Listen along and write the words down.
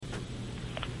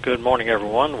Good morning,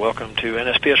 everyone. Welcome to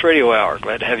NSPS Radio Hour.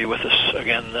 Glad to have you with us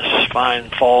again this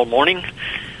fine fall morning.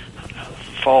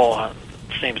 Fall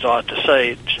seems odd to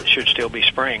say. It should still be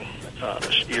spring.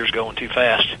 This year's going too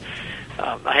fast.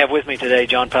 I have with me today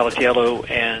John Palatiello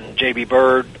and J.B.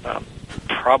 Byrd.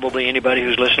 Probably anybody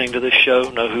who's listening to this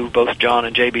show know who both John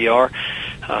and J.B. are.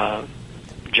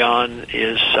 John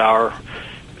is our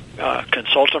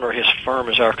consultant, or his firm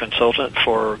is our consultant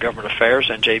for government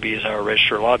affairs, and JB is our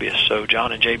registered lobbyist. So,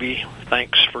 John and JB,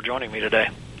 thanks for joining me today.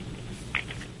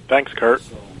 Thanks, Curt.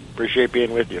 Appreciate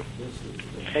being with you.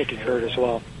 Thank you, Curt, as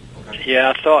well.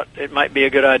 Yeah, I thought it might be a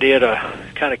good idea to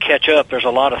kind of catch up. There's a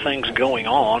lot of things going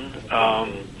on,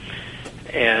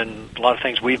 and a lot of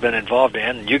things we've been involved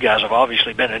in, and you guys have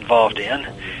obviously been involved in.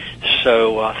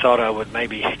 So I thought I would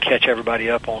maybe catch everybody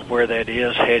up on where that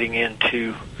is heading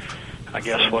into, I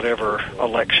guess, whatever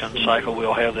election cycle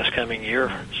we'll have this coming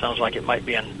year. Sounds like it might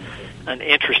be an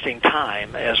interesting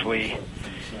time as we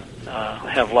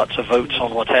have lots of votes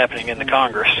on what's happening in the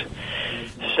Congress.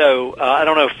 So I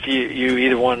don't know if you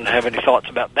either one have any thoughts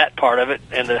about that part of it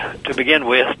and to begin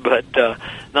with, but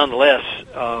nonetheless,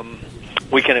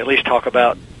 we can at least talk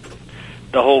about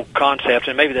the whole concept,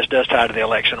 and maybe this does tie to the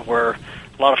election, where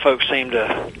a lot of folks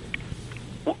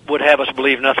would have us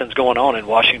believe nothing's going on in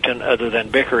Washington other than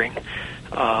bickering.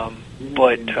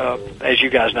 But as you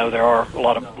guys know, there are a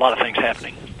lot of things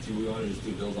happening.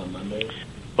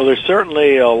 Well, there's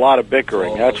certainly a lot of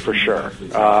bickering, that's for sure.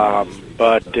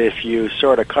 But if you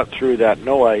sort of cut through that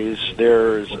noise,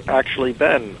 there's actually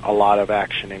been a lot of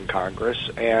action in Congress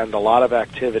and a lot of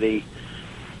activity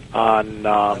on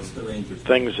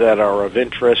things that are of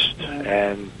interest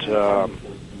and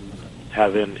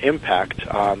have an impact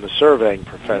on the surveying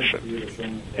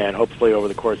profession. And hopefully over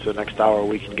the course of the next hour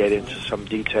we can get into some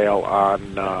detail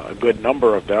on a good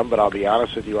number of them, but I'll be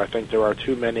honest with you, I think there are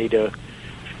too many to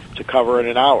cover in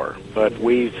an hour. But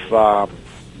we've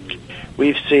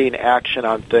seen action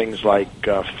on things like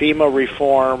FEMA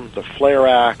reform, the FLAIR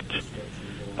Act,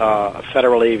 a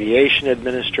Federal Aviation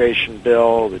Administration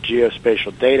bill, the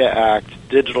Geospatial Data Act,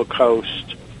 Digital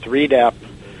Coast, 3DEP.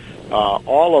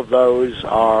 All of those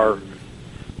are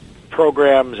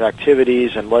programs,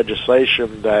 activities, and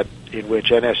legislation in which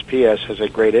NSPS has a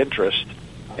great interest,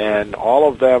 and all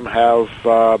of them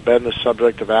have been the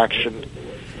subject of action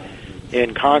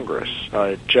in Congress.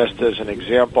 Just as an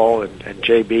example, and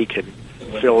JB can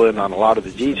fill in on a lot of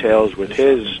the details with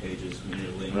his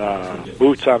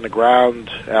boots on the ground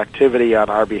activity on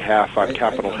our behalf on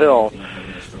Capitol Hill,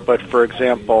 but for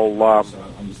example,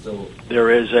 there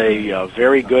is a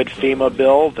very good FEMA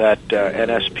bill that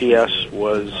NSPS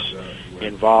was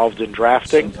involved in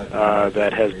drafting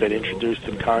that has been introduced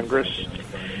in Congress.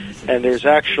 And there's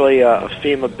actually a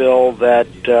FEMA bill that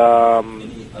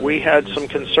we had some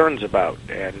concerns about.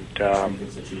 And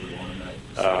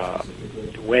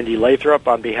Wendy Lathrop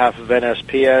on behalf of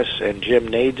NSPS and Jim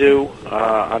Nadeau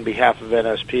on behalf of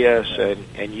NSPS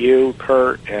and you,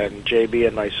 Curt, and JB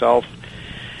and myself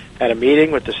had a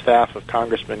meeting with the staff of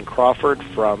Congressman Crawford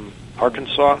from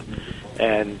Arkansas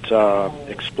and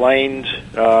explained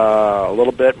a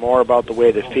little bit more about the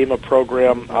way the FEMA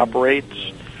program operates,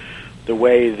 the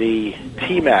way the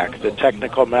TMAC, the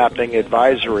Technical Mapping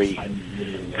Advisory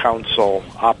Council,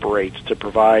 operates to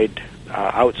provide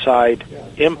outside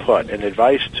input and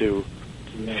advice to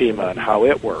FEMA and how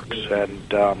it works.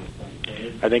 And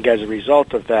I think as a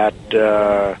result of that,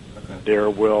 there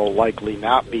will likely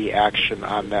not be action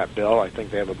on that bill. I think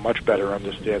they have a much better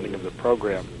understanding of the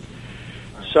program.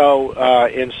 So,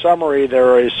 in summary,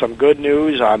 there is some good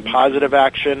news on positive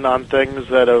action on things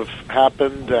that have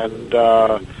happened, and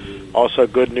also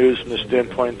good news from the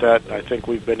standpoint that I think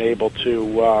we've been able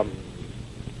to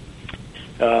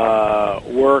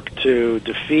work to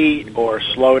defeat or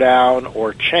slow down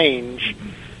or change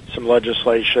some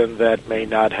legislation that may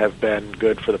not have been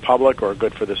good for the public or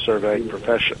good for the surveying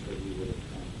profession.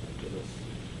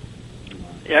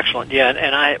 Excellent. Yeah,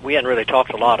 and we hadn't really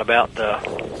talked a lot about the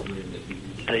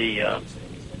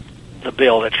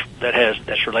bill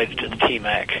that's related to the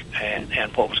TMAC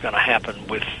and what was going to happen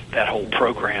with that whole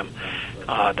program.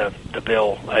 The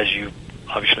bill, as you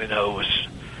obviously know,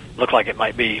 looked like it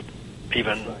might be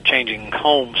even changing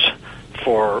homes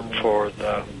for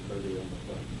the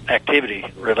activity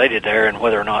related there, and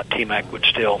whether or not TMAC would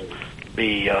still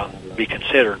be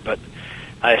considered. But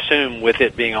I assume with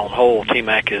it being on hold,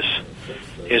 TMAC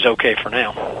is okay for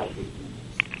now.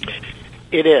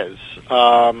 It is.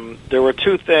 There were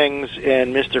two things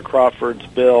in Mr. Crawford's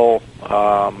bill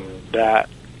that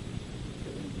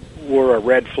were a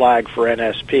red flag for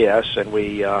NSPS, and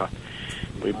we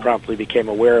We promptly became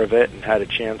aware of it and had a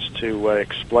chance to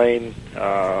explain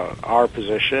our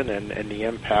position and the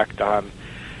impact on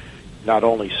not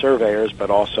only surveyors but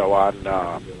also on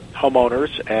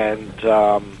homeowners and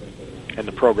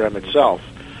the program itself.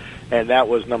 And that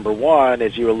was number one,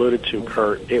 as you alluded to,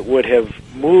 Curt. It would have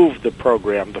moved the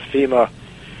program, the FEMA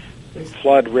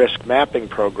flood risk mapping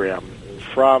program,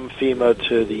 from FEMA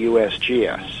to the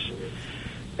USGS.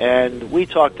 And we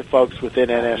talked to folks within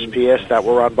NSPS that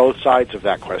were on both sides of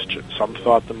that question. Some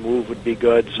thought the move would be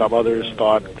good. Some others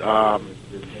thought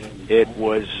it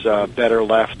was better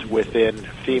left within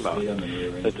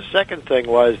FEMA. But the second thing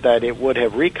was that it would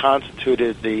have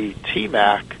reconstituted the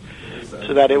TMAC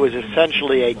so that it was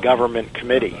essentially a government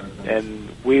committee. And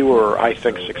we were, I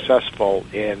think, successful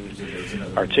in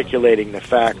articulating the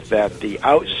fact that the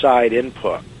outside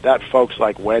input, that folks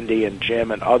like Wendy and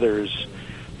Jim and others,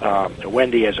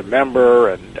 Wendy as a member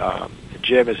and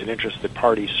Jim as an interested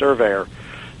party surveyor,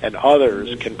 and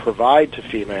others can provide to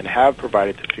FEMA and have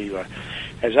provided to FEMA,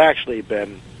 has actually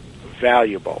been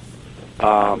valuable.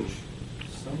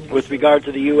 With regard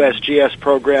to the USGS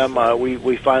program,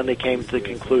 we finally came to the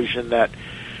conclusion that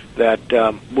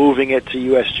moving it to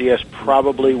USGS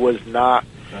probably was not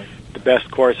the best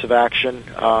course of action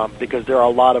because there are a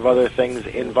lot of other things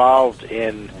involved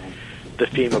in the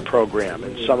FEMA program,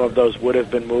 and some of those would have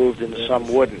been moved and some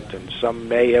wouldn't, and some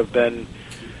may have been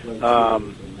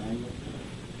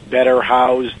better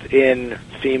housed in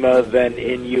FEMA than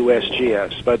in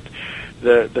USGS. But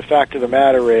the fact of the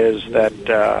matter is that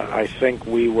I think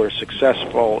we were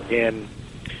successful in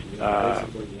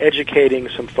educating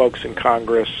some folks in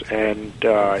Congress, and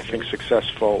I think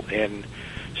successful in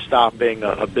stopping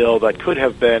a bill that could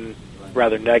have been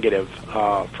rather negative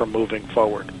from moving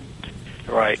forward.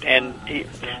 Right, and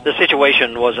the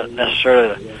situation wasn't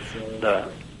necessarily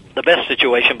the best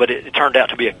situation, but it turned out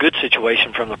to be a good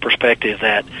situation from the perspective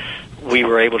that we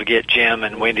were able to get Jim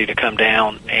and Wendy to come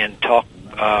down and talk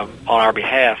on our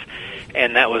behalf,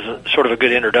 and that was sort of a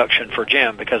good introduction for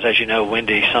Jim because, as you know,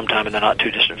 Wendy sometime in the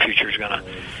not-too-distant future is going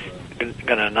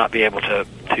to not be able to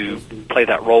play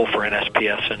that role for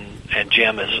NSPS, and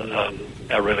Jim is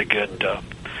a really good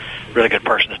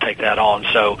person to take that on.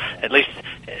 So at least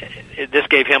this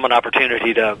gave him an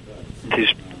opportunity to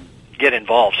get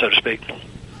involved, so to speak.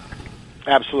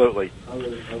 Absolutely.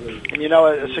 And,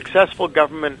 a successful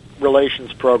government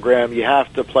relations program, you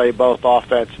have to play both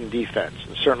offense and defense.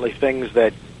 And certainly things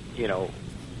that,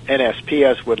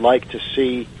 NSPS would like to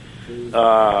see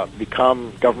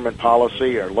become government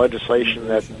policy, or legislation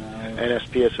that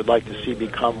NSPS would like to see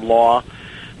become law.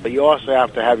 But you also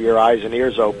have to have your eyes and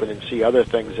ears open and see other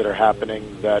things that are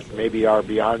happening that maybe are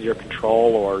beyond your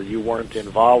control or you weren't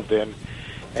involved in.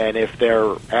 And if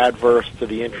they're adverse to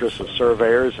the interests of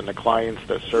surveyors and the clients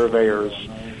that surveyors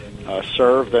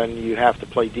serve, then you have to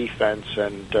play defense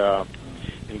and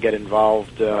get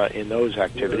involved in those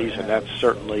activities. And that's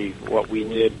certainly what we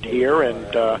did here.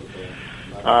 And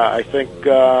I think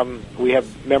we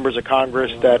have members of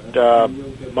Congress that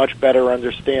much better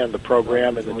understand the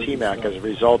program and the TMAC as a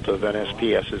result of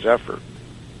NSPS's effort.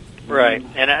 Right,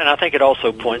 and I think it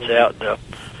also points out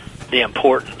the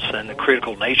importance and the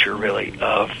critical nature, really,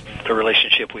 of the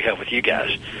relationship we have with you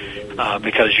guys,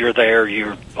 because you're there,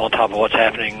 you're on top of what's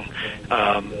happening,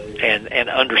 and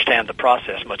understand the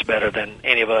process much better than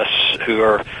any of us who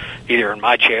are either in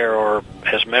my chair or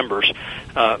as members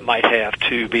might have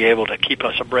to be able to keep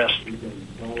us abreast,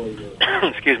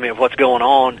 of what's going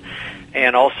on,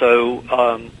 and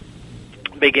also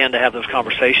begin to have those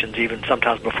conversations even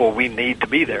sometimes before we need to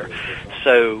be there.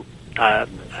 So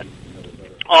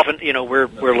often,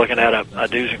 we're looking at a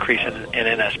dues increase in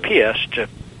NSPS to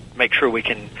make sure we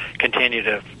can continue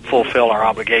to fulfill our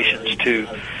obligations to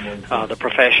the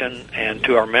profession and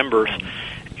to our members.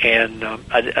 And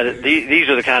these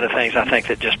are the kind of things I think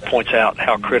that just points out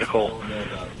how critical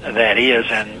that is,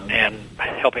 and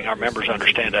helping our members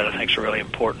understand that I think is a really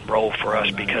important role for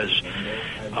us, because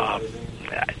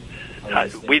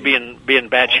we'd be in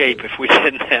bad shape if we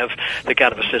didn't have the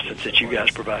kind of assistance that you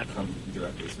guys provide.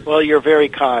 Well, you're very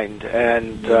kind,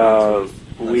 and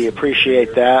we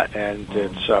appreciate that, and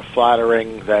it's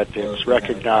flattering that it's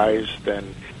recognized,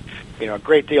 and a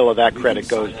great deal of that credit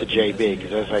goes to JB,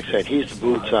 because as I said, he's the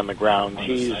boots on the ground.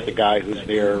 He's the guy who's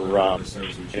there.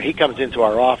 He comes into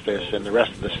our office, and the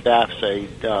rest of the staff say,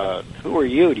 "Who are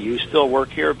you? Do you still work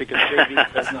here?" Because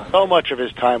JB spends so much of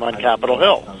his time on Capitol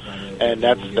Hill, and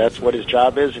that's what his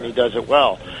job is, and he does it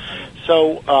well.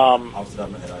 So,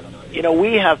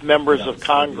 we have members of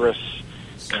Congress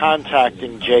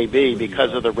contacting JB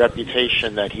because of the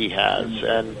reputation that he has,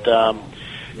 and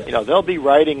they'll be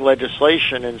writing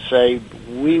legislation and say,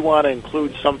 we want to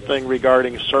include something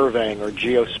regarding surveying or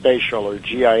geospatial or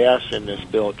GIS in this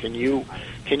bill. Can you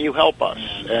help us?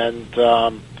 And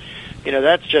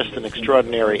that's just an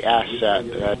extraordinary asset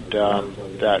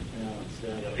that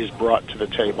is brought to the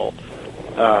table.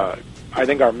 I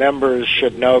think our members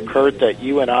should know, Curt, that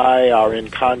you and I are in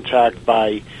contact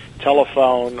by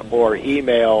telephone or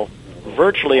email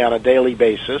virtually on a daily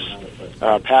basis.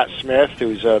 Pat Smith,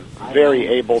 who's a very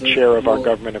able chair of our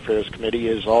Government Affairs Committee,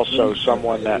 is also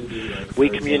someone that we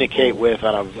communicate with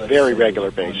on a very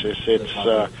regular basis. It's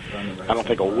I don't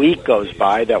think a week goes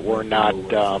by that we're not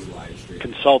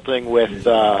consulting with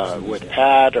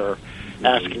Pat or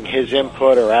asking his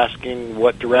input or asking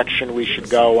what direction we should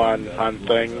go on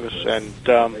things. And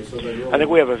I think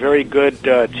we have a very good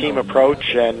team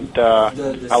approach, and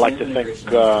I like to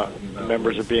think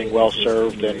members are being well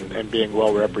served and being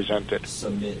well represented.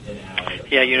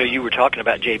 Yeah, you were talking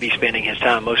about JB spending his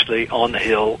time mostly on the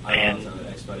Hill, and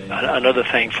another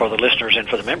thing for the listeners and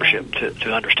for the membership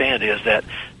to understand is that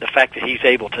the fact that he's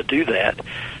able to do that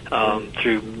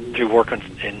through working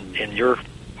in your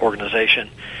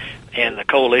organization and the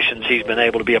coalitions he's been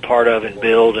able to be a part of and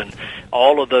build, and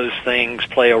all of those things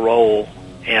play a role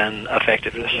in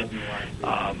effectiveness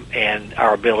and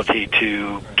our ability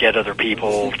to get other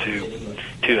people to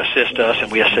assist us,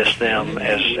 and we assist them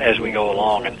as we go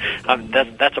along. And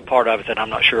that's a part of it that I'm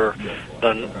not sure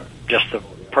just the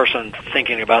person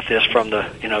thinking about this from the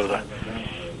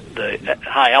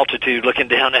high altitude looking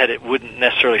down at it wouldn't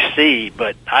necessarily see,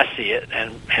 but I see it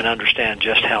and understand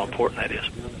just how important that is.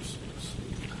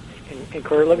 And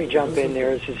Curt, let me jump in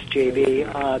there. This is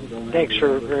JB. Thanks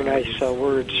for very nice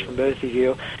words from both of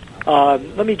you.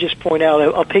 Let me just point out,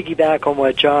 I'll piggyback on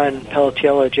what John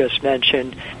Palatiello just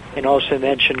mentioned, and also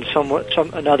mention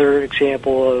another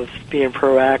example of being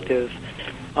proactive.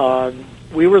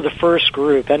 We were the first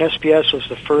group, NSPS was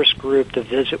the first group to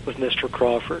visit with Mr.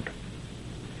 Crawford,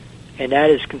 and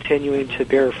that is continuing to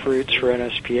bear fruits for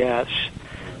NSPS.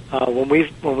 When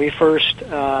we first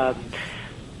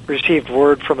received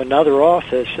word from another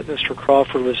office that Mr.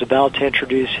 Crawford was about to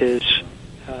introduce his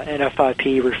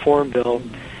NFIP reform bill,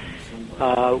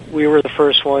 we were the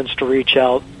first ones to reach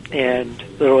out and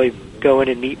literally go in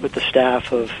and meet with the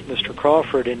staff of Mr.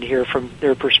 Crawford and hear from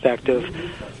their perspective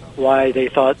why they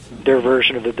thought their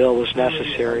version of the bill was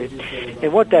necessary.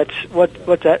 And what that's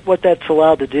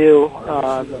allowed to do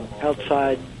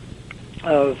outside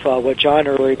of what John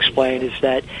earlier explained is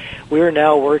that we are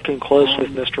now working closely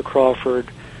with Mr. Crawford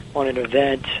on an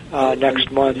event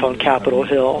next month on Capitol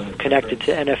Hill connected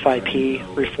to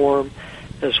NFIP reform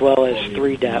as well as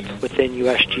 3DEP within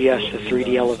USGS, the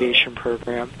 3D elevation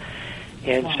program.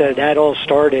 And so that all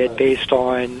started based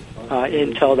on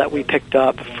intel that we picked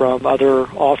up from other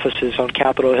offices on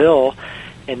Capitol Hill,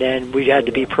 and then we had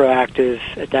to be proactive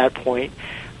at that point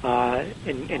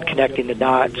in connecting the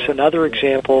dots. Another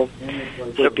example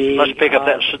would be... Let's pick up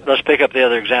the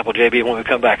other example, JB, when we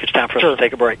come back. It's time for us to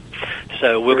take a break.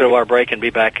 So we'll go to our break and be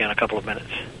back in a couple of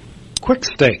minutes. Quick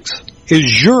Stakes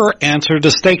is your answer to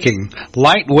staking.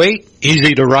 Lightweight,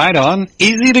 easy to ride on,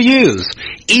 easy to use,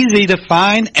 easy to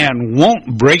find, and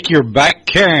won't break your back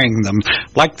carrying them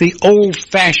like the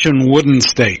old-fashioned wooden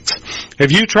stakes.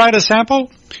 Have you tried a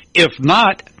sample? If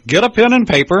not, get a pen and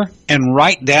paper and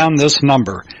write down this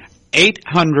number,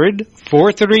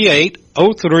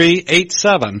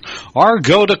 800-438-0387, or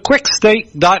go to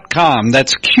quickstake.com,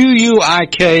 that's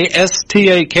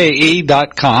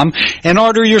QUIKSTAKE.com, and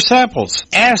order your samples.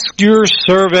 Ask your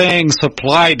surveying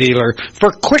supply dealer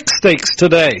for Quick Stakes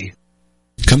today.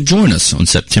 Come join us on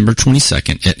September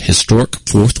 22nd at historic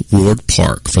 4th Ward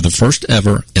Park for the first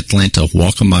ever Atlanta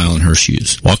Walk a Mile in Her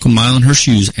Shoes. Walk a Mile in Her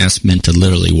Shoes asks men to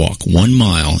literally walk 1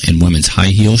 mile in women's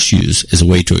high-heel shoes as a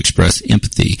way to express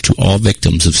empathy to all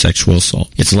victims of sexual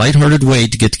assault. It's a lighthearted way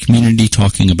to get the community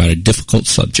talking about a difficult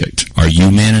subject. Are you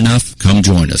man enough? Come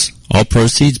join us. All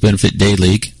proceeds benefit Day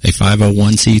League, a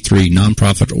 501c3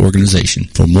 nonprofit organization.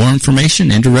 For more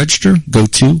information and to register, go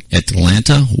to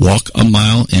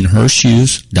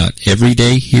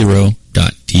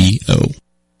atlantawalkamileInHerShoes.everydayhero.do.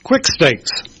 Quick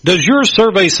Stakes. Does your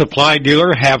survey supply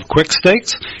dealer have Quick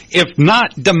Stakes? If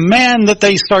not, demand that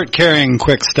they start carrying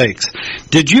Quick Stakes.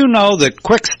 Did you know that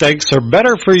Quick Stakes are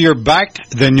better for your back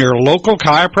than your local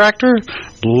chiropractor?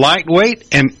 Lightweight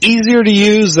and easier to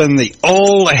use than the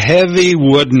old heavy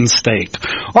wooden stake.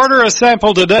 Order a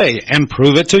sample today and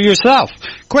prove it to yourself.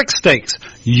 Quick Stakes,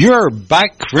 your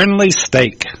back-friendly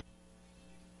stake.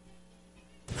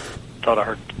 Thought I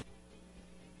heard.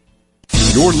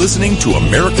 You're listening to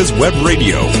America's Web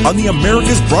Radio on the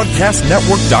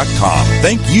AmericasBroadcastNetwork.com.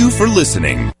 Thank you for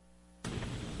listening.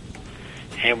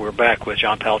 and we're back with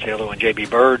John Palatiello and J.B.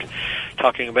 Byrd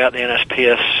talking about the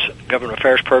NSPS Government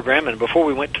Affairs Program. And before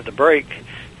we went to the break,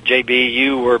 J.B.,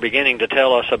 you were beginning to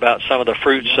tell us about some of the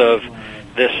fruits of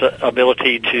this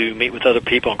ability to meet with other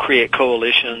people and create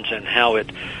coalitions and how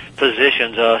it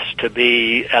positions us to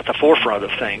be at the forefront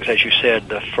of things. As you said,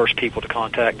 the first people to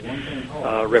contact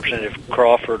Representative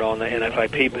Crawford on the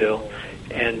NFIP bill.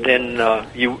 And then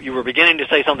you were beginning to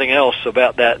say something else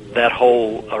about that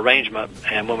whole arrangement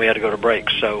and when we had to go to break.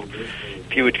 So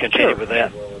if you would continue with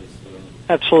that.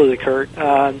 Absolutely, Curt.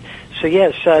 So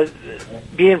yes,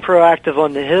 being proactive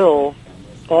on the Hill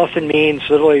often means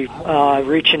literally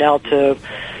reaching out to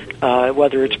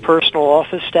whether it's personal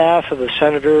office staff of a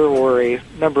senator or a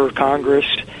member of Congress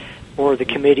or the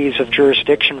committees of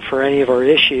jurisdiction for any of our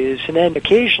issues. And then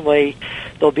occasionally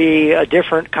there'll be a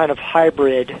different kind of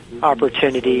hybrid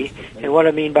opportunity. And what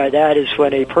I mean by that is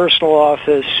when a personal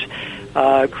office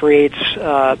creates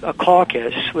a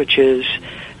caucus, which is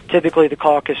typically the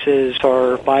caucuses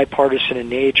are bipartisan in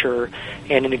nature.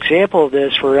 And an example of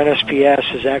this where NSPS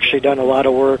has actually done a lot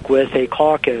of work with a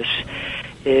caucus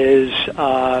is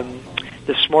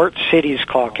the Smart Cities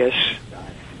Caucus.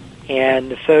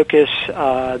 And the focus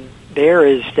there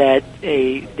is that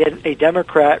a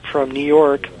Democrat from New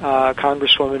York,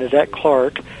 Congresswoman Yvette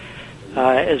Clarke,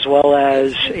 as well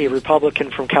as a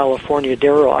Republican from California,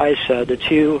 Darrell Issa, the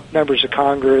two members of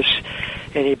Congress,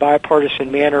 in a bipartisan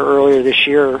manner earlier this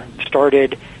year,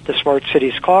 started the Smart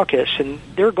Cities Caucus. And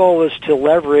their goal was to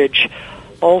leverage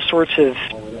all sorts of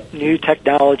new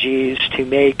technologies to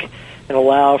make and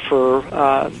allow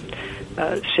for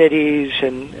cities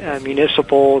and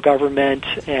municipal government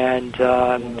and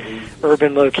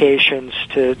urban locations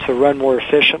to run more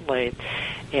efficiently.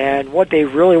 And what they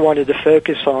really wanted to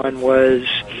focus on was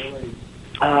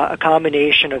a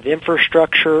combination of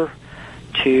infrastructure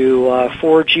to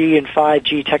 4G and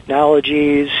 5G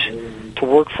technologies, to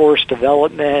workforce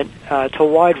development, to a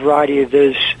wide variety of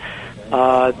those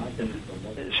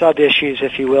sub-issues,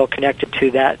 if you will, connected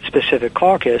to that specific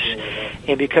caucus.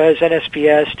 And because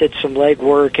NSPS did some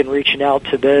legwork in reaching out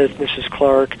to both Mrs.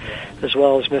 Clarke as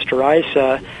well as Mr.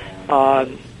 Issa,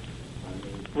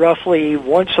 roughly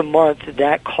once a month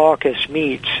that caucus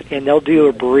meets, and they'll do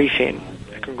a briefing,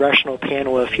 a congressional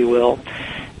panel, if you will.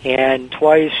 And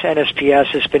twice NSPS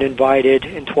has been invited,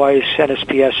 and twice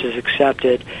NSPS has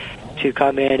accepted to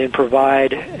come in and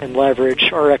provide and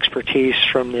leverage our expertise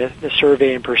from the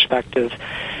surveying perspective.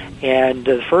 And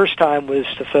the first time was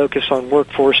to focus on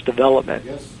workforce development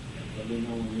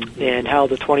and how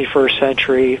the 21st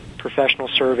century professional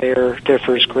surveyor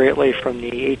differs greatly from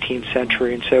the 18th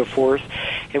century and so forth,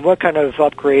 and what kind of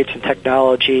upgrades in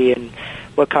technology and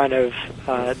what kind of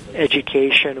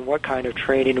education and what kind of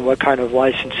training and what kind of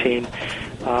licensing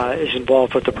is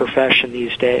involved with the profession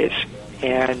these days.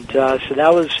 And so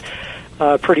that was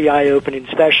pretty eye-opening,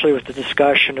 especially with the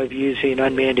discussion of using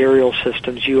unmanned aerial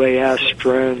systems, UAS,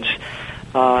 drones,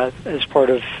 as part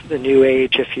of the new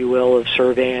age, if you will, of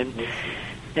surveying.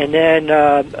 And then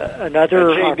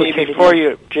another opportunity.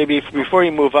 Before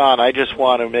you move on, I just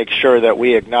want to make sure that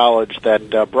we acknowledge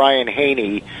that Brian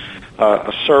Haney,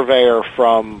 a surveyor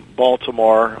from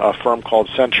Baltimore, a firm called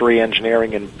Century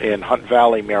Engineering in Hunt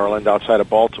Valley, Maryland, outside of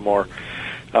Baltimore,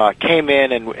 came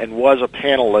in and was a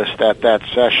panelist at that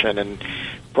session. And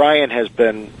Brian has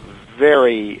been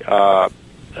very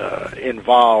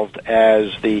involved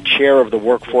as the chair of the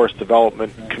Workforce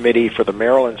Development Committee for the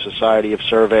Maryland Society of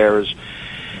Surveyors.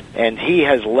 And he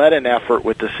has led an effort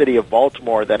with the city of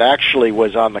Baltimore that actually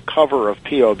was on the cover of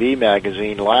POB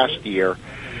magazine last year,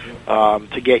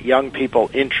 to get young people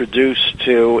introduced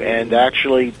to and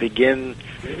actually begin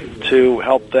to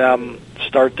help them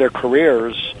start their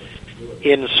careers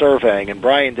in surveying. And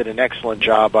Brian did an excellent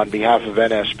job on behalf of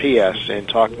NSPS in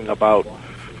talking about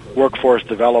workforce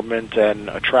development and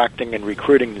attracting and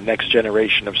recruiting the next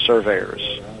generation of surveyors.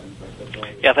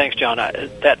 Yeah, thanks, John.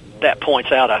 That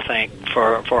points out, I think,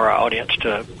 for our audience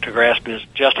to grasp is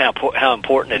just how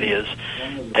important it is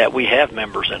that we have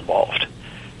members involved.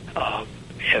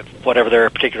 Whatever their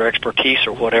particular expertise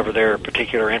or whatever their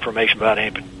particular information about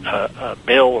a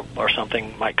bill or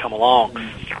something might come along.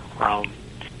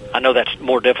 I know that's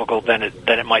more difficult than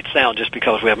it might sound just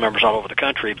because we have members all over the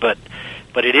country, but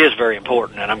it is very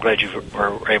important, and I'm glad you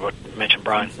were able to mention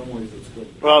Brian.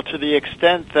 Well, to the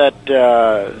extent that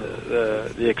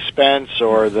the expense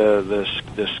or the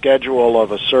schedule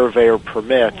of a surveyor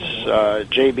permits,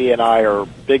 JB and I are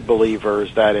big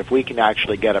believers that if we can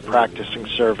actually get a practicing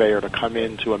surveyor to come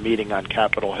into a meeting on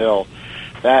Capitol Hill,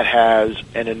 that has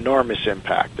an enormous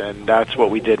impact. And that's what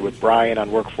we did with Brian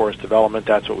on workforce development.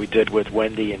 That's what we did with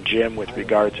Wendy and Jim with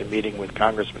regard to meeting with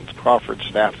Congressman Crawford's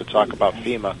staff to talk about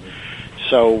FEMA.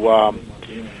 So,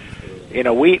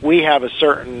 we have a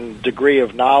certain degree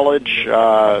of knowledge,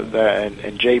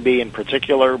 and JB in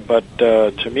particular, but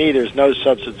to me there's no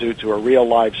substitute to a real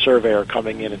live surveyor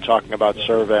coming in and talking about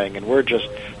surveying, and we're just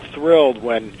thrilled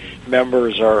when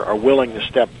members are willing to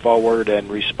step forward and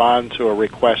respond to a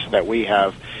request that we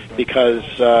have, because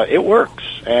it works,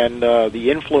 and the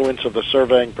influence of the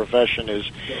surveying profession is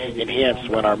enhanced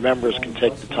when our members can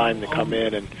take the time to come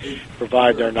in and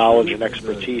provide their knowledge and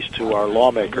expertise to our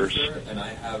lawmakers.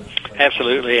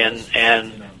 Absolutely,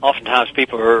 and oftentimes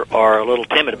people are a little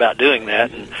timid about doing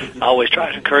that, and I always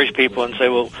try to encourage people and say,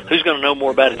 well, who's going to know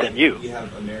more about it than you?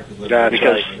 That's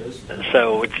because, right.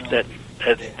 So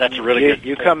that's a really good.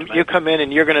 You come in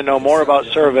and you're going to know more about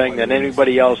surveying than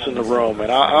anybody else in the room.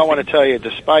 And I want to tell you,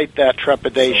 despite that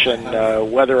trepidation,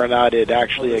 whether or not it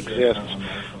actually exists,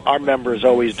 our members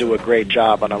always do a great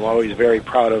job, and I'm always very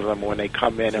proud of them when they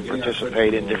come in and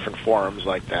participate in different forums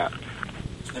like that.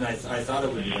 And I thought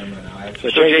it would be done by now. So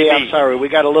JB, I'm sorry, we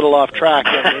got a little off track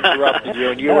and interrupted you,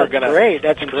 and you were going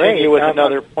to continue with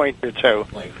another point or two.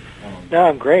 No,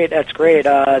 I'm great. That's great.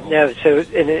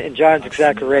 And John's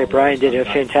exactly right. Brian did a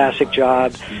fantastic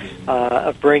job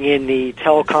of bringing the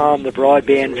telecom, the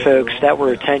broadband folks that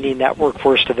were attending that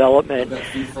workforce development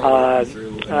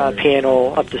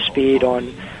panel up to speed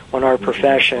on our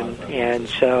profession, and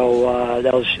so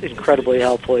that was incredibly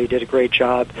helpful. He did a great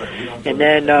job. And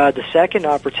then the second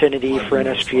opportunity for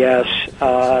NSPS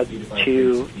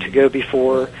to go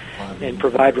before and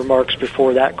provide remarks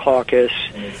before that caucus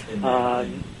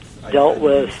dealt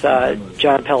with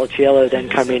John Palatiello then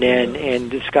coming in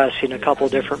and discussing a couple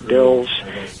different bills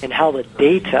and how the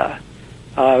data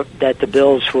that the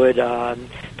bills would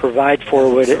provide for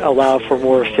would allow for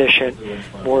more efficient,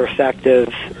 more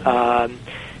effective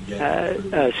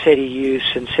city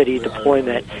use and city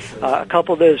deployment. A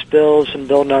couple of those bills and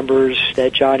bill numbers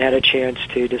that John had a chance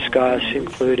to discuss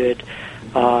included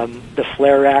the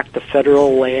FLAIR Act, the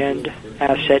Federal Land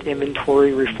Asset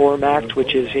Inventory Reform Act,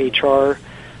 which is H.R.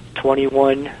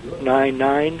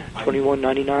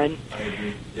 2199,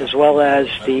 as well as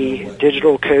the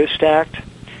Digital Coast Act,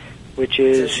 which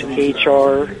is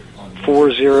H.R.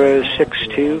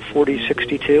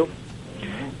 4062.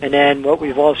 And then what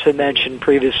we've also mentioned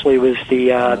previously was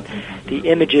the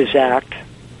Images Act,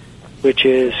 which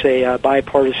is a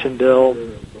bipartisan bill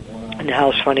in the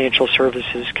House Financial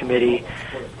Services Committee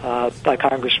by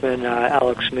Congressman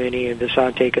Alex Mooney and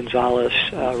Vicente Gonzalez,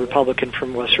 Republican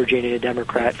from West Virginia,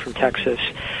 Democrat from Texas,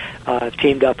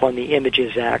 teamed up on the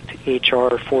Images Act,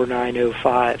 H.R.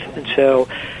 4905. And so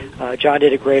John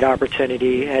did a great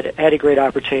opportunity, had a great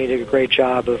opportunity, did a great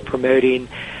job of promoting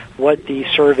what the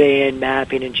surveying,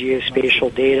 mapping, and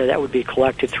geospatial data that would be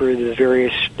collected through the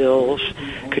various bills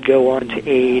could go on to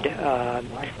aid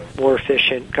more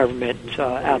efficient government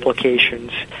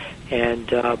applications and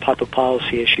public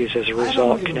policy issues as a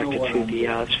result connected to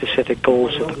the specific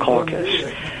goals of the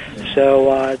caucus.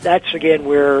 So that's, again,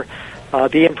 where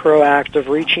being proactive,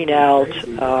 reaching out,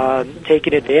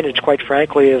 taking advantage, quite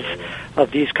frankly,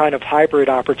 of these kind of hybrid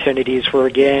opportunities where,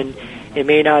 again, it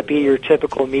may not be your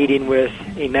typical meeting with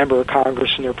a member of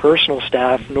Congress and their personal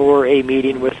staff, nor a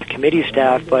meeting with the committee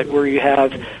staff, but where you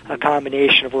have a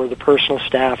combination of where the personal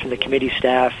staff and the committee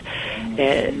staff.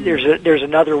 And there's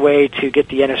another way to get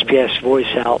the NSPS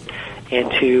voice out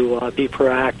and to be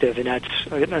proactive, and that's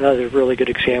another really good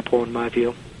example in my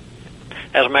view.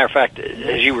 As a matter of fact,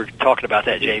 as you were talking about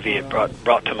that, JV, it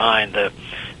brought to mind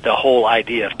the whole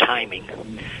idea of timing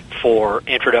for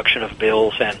introduction of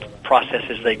bills and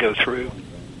processes they go through.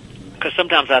 Because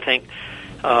sometimes I think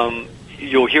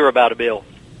you'll hear about a bill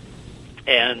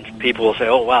and people will say,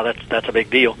 oh, wow, that's a big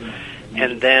deal.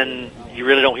 And then you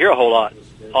really don't hear a whole lot,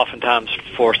 oftentimes,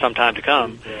 for some time to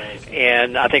come.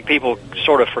 And I think people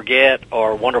sort of forget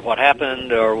or wonder what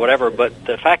happened or whatever, but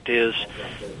the fact is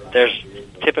there's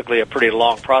typically a pretty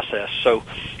long process. So,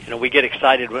 we get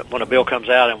excited when a bill comes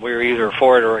out and we're either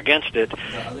for it or against it,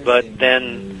 but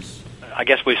then I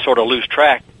guess we sort of lose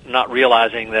track, not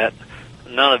realizing that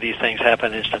none of these things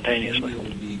happen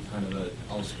instantaneously.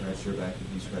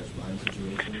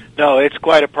 No, it's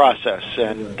quite a process,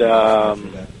 and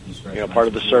part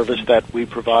of the service that we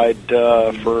provide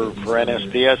for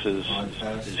NSPS is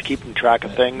keeping track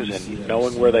of things and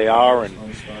knowing where they are and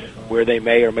where they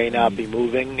may or may not be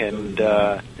moving. And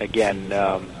again,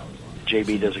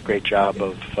 JB does a great job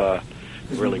of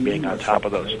really being on top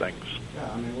of those things.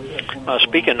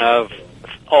 Speaking of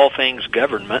all things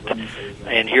government,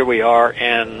 and here we are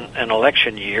in an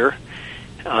election year,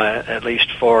 at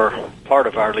least for part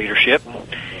of our leadership.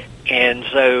 And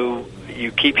so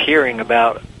you keep hearing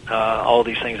about all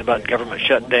these things about government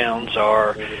shutdowns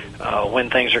or when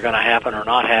things are going to happen or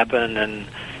not happen, and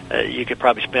you could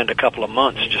probably spend a couple of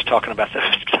months just talking about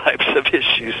those types of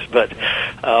issues. But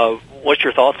what's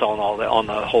your thoughts on all that, on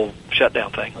the whole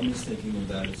shutdown thing? I'm just thinking of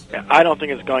that. I don't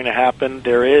think it's going to happen.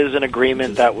 There is an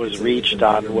agreement that was reached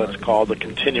on what's called the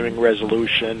continuing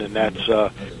resolution, and that's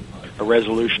a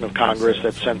resolution of Congress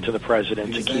that's sent to the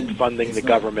President to keep funding the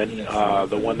government.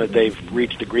 The one that they've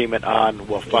reached agreement on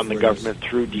will fund the government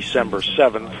through December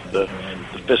 7th. The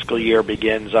fiscal year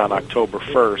begins on October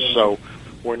 1st, so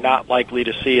we're not likely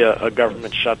to see a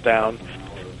government shutdown.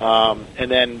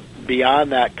 And then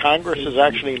beyond that, Congress is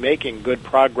actually making good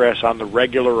progress on the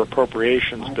regular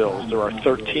appropriations bills. There are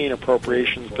 13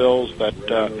 appropriations bills that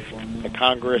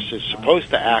Congress is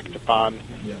supposed to act upon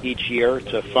each year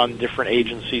to fund different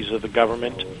agencies of the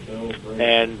government.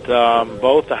 And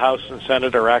both the House and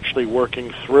Senate are actually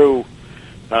working through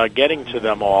getting to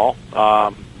them all.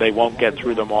 They won't get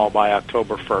through them all by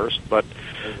October 1st, but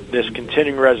this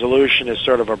continuing resolution is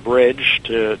sort of a bridge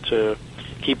to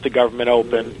keep the government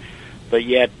open, but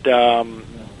yet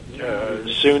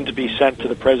soon to be sent to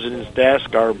the President's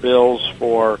desk are bills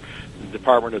for the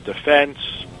Department of Defense,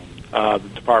 the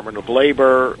Department of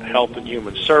Labor, Health and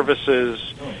Human Services,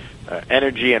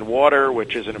 Energy and Water,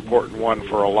 which is an important one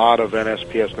for a lot of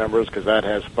NSPS members because that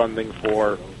has funding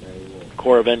for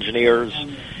Corps of Engineers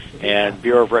and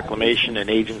Bureau of Reclamation and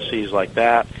agencies like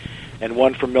that, and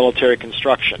one for military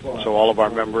construction. So all of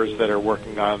our members that are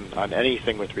working on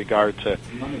anything with regard to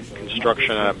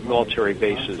construction at military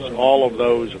bases, all of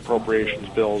those appropriations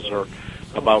bills are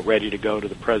about ready to go to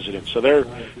the President. So they're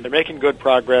making good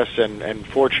progress, and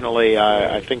fortunately,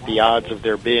 I think the odds of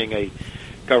there being a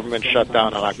government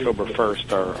shutdown on October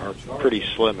 1st are pretty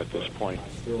slim at this point.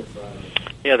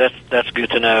 Yeah, that's good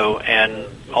to know, and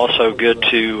also good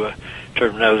to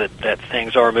know that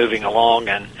things are moving along.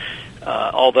 And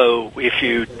although if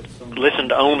you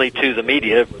listened only to the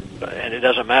media, and it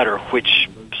doesn't matter which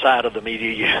side of the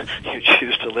media you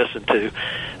choose to listen to,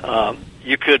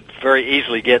 you could very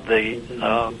easily get the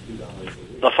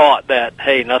thought that,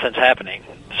 hey, nothing's happening.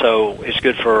 So it's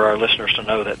good for our listeners to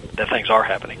know that things are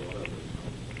happening.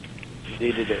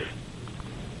 Indeed it is.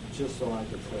 Just so I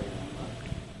could say.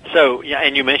 So, yeah,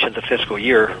 and you mentioned the fiscal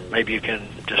year. Maybe you can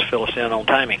just fill us in on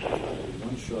timing.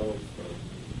 One show.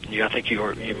 I think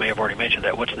you may have already mentioned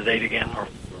that. What's the date again?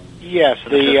 Yes,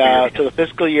 the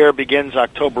fiscal year begins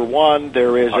October 1.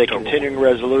 There is a continuing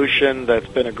resolution that's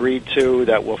been agreed to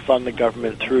that will fund the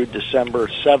government through December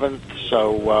 7th,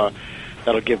 so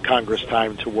that'll give Congress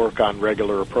time to work on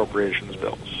regular appropriations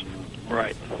bills.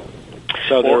 Right.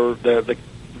 So the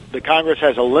Congress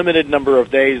has a limited number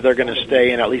of days they're going to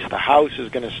stay in. At least the House is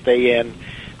going to stay in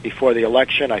before the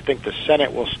election. I think the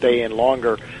Senate will stay in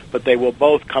longer, but they will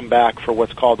both come back for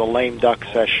what's called a lame duck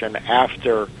session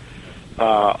after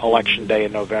Election Day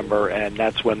in November, and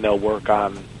that's when they'll work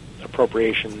on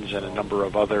appropriations and a number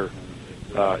of other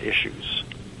issues.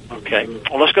 Okay.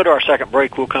 Well, let's go to our second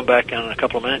break. We'll come back in a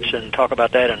couple of minutes and talk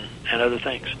about that and other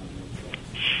things.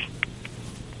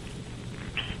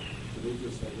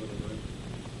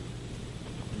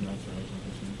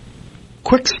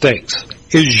 Quick Stakes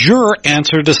is your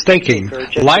answer to staking.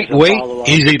 Lightweight,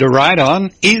 easy to ride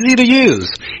on, easy to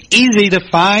use, easy to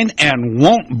find, and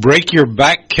won't break your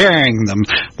back carrying them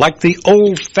like the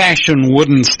old-fashioned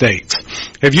wooden stakes.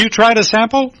 Have you tried a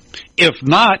sample? If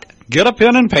not, get a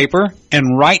pen and paper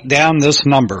and write down this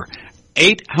number,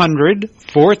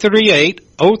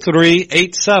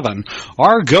 800-438-0387,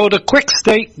 or go to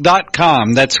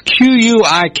quickstake.com. That's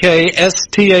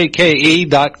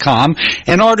QUIKSTAKE.com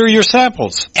and order your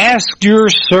samples. Ask your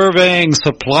surveying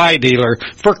supply dealer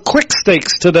for Quick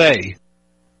Stakes today.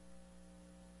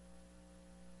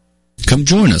 Come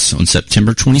join us on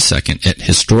September 22nd at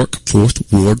historic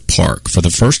 4th Ward Park for the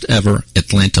first ever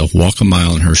Atlanta Walk a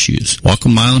Mile in Her Shoes. Walk a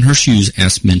Mile in Her Shoes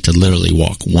asks men to literally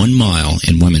walk 1 mile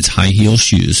in women's high-heel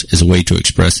shoes as a way to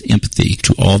express empathy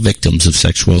to all victims of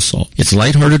sexual assault. It's a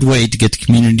lighthearted way to get the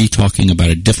community talking about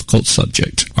a difficult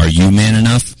subject. Are you man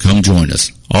enough? Come join us.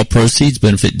 All proceeds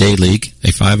benefit Day League, a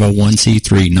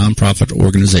 501c3 nonprofit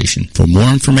organization. For more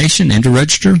information and to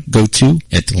register, go to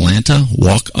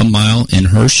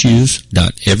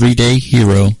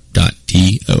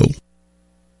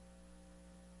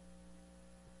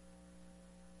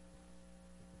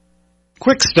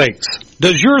Quick Stakes.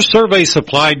 Does your survey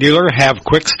supply dealer have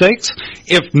Quick Stakes?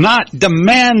 If not,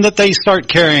 demand that they start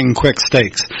carrying Quick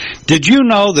Stakes. Did you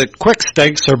know that Quick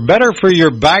Stakes are better for your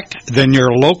back than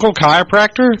your local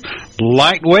chiropractor?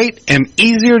 Lightweight and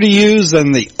easier to use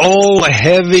than the old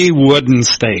heavy wooden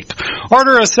stake.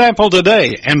 Order a sample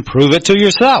today and prove it to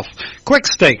yourself. Quick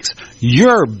Stakes,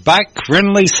 your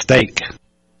back-friendly stake.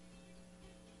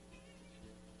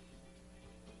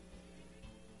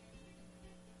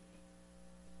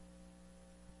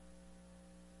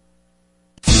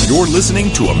 You're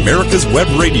listening to America's Web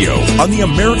Radio on the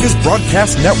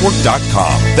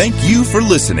AmericasBroadcastNetwork.com. Thank you for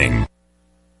listening.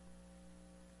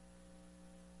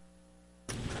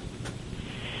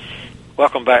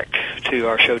 Welcome back to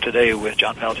our show today with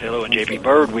John Palatiello and J.B.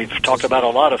 Byrd. We've talked about a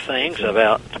lot of things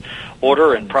about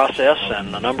order and process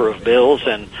and a number of bills,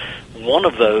 and one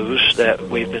of those that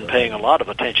we've been paying a lot of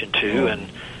attention to and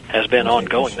has been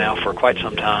ongoing now for quite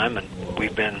some time, and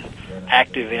we've been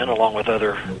active in, along with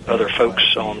other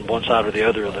folks on one side or the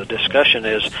other of the discussion,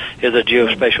 is the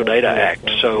Geospatial Data Act.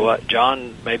 So,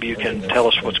 John, maybe you can tell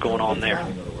us what's going on there.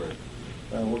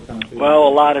 Well,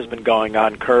 a lot has been going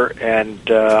on, Curt,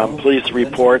 and I'm pleased to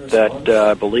report that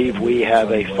I believe we have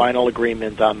a final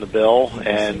agreement on the bill,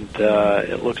 and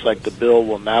it looks like the bill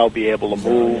will now be able to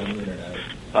move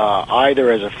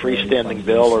either as a freestanding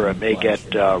bill, or it may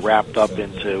get wrapped up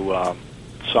into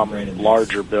some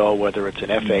larger bill, whether it's an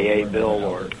FAA bill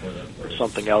or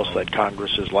something else that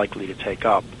Congress is likely to take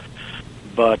up.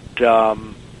 But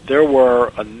there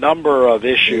were a number of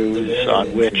issues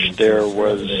on which there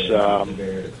was,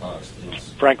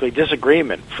 frankly,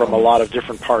 disagreement from a lot of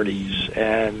different parties.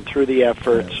 And through the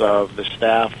efforts of the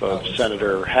staff of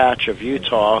Senator Hatch of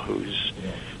Utah, who's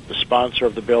the sponsor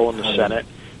of the bill in the Senate,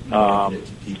 I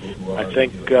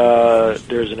think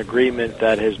there's an agreement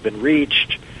that has been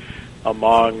reached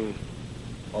among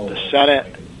the Senate,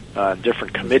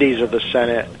 different committees of the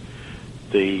Senate,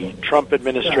 the Trump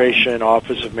administration,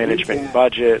 Office of Management and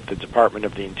Budget, the Department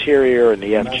of the Interior, and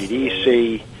the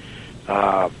FGDC,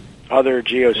 other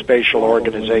geospatial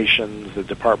organizations, the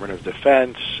Department of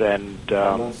Defense, and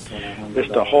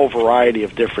just a whole variety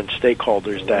of different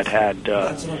stakeholders that had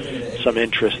some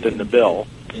interest in the bill.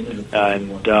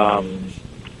 And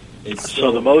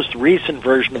so the most recent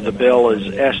version of the bill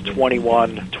is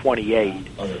S-2128.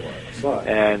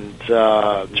 And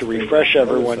to refresh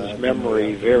everyone's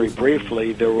memory very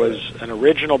briefly, there was an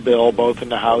original bill both in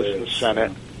the House and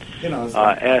Senate,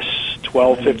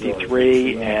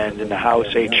 S-1253, and in the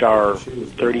House, H.R.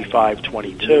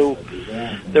 3522.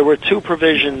 There were two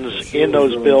provisions in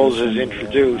those bills as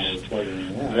introduced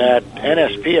that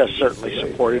NSPS certainly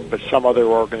supported, but some other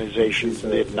organizations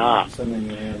did not.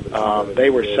 They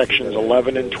were Sections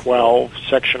 11 and 12.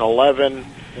 Section 11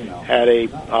 had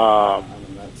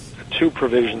two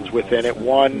provisions within it.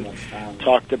 One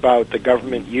talked about the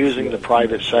government using the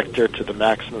private sector to the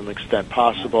maximum extent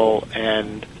possible,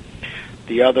 and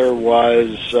the other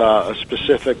was a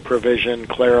specific provision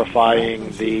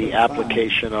clarifying the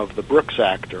application of the Brooks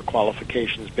Act, or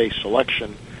qualifications-based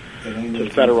selection, to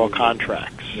federal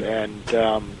contracts. And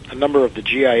a number of the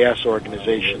GIS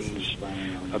organizations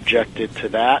objected to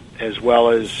that, as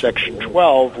well as Section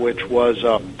 12, which was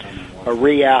a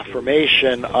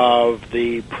reaffirmation of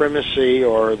the primacy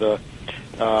or the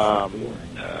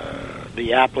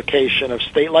application of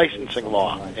state licensing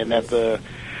law, and that the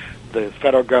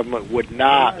federal government would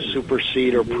not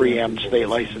supersede or preempt state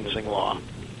licensing law.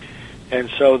 And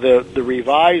so the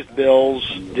revised bills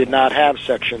did not have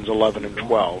Sections 11 and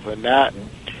 12, and that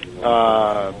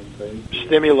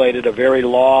stimulated a very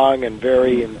long and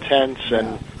very intense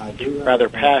and rather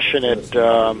passionate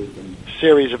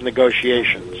series of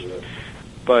negotiations.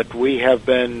 But we have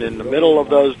been in the middle of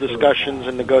those discussions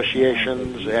and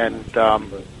negotiations, and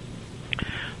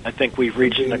I think we've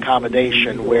reached an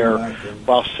accommodation where,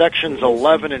 while Sections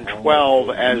 11 and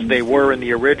 12, as they were in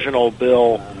the original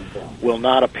bill, will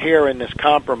not appear in this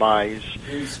compromise,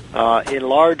 in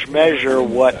large measure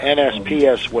what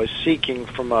NSPS was seeking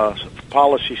from a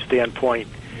policy standpoint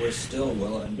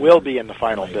will be in the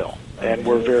final bill. And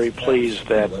we're very pleased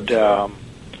that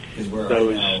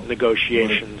those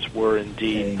negotiations were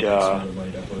indeed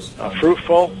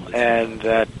fruitful, and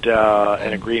that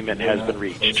an agreement has been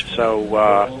reached. So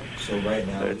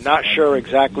not sure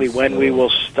exactly when we will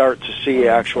start to see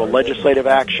actual legislative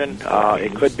action.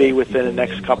 It could be within the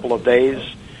next couple of days,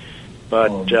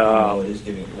 but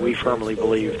we firmly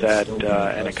believe that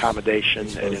an accommodation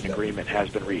and an agreement has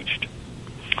been reached.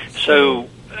 So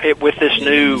with this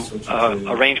new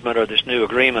arrangement or this new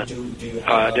agreement, did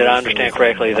I understand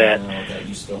correctly that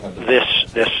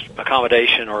this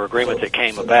accommodation or agreement that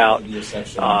came about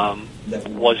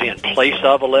was in place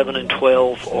of 11 and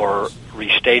 12, or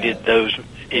restated those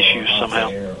issues somehow?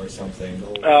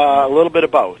 A little bit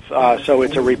of both. So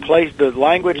it's the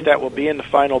language that will be in the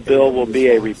final bill will be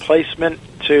a replacement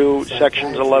to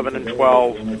sections 11 and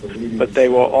 12, but they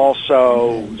will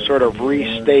also sort of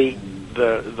restate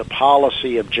the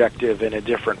policy objective in a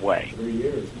different way,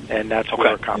 and that's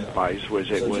where a compromise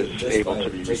was able to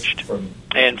be reached.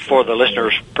 And for the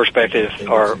listener's perspective,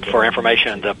 or for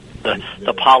information,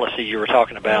 the policy you were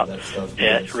talking about,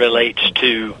 it relates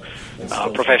to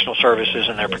professional services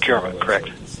and their procurement, correct?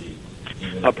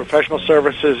 Professional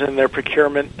services and their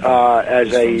procurement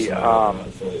as a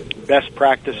best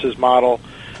practices model.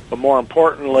 But more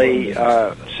importantly,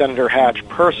 Senator Hatch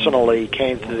personally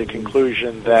came to the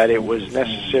conclusion that it was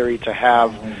necessary to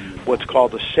have what's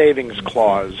called a savings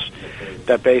clause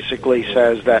that basically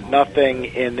says that nothing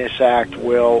in this act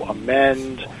will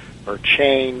amend or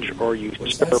change or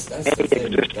usurp any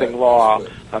existing law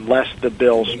unless the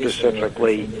bill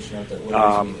specifically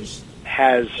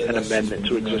has an amendment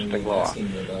to existing law.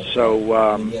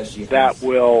 So that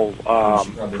will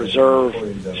preserve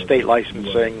state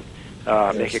licensing,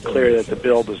 make it clear that the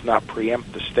bill does not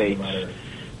preempt the states.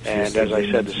 And as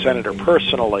I said, the senator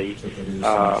personally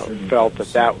felt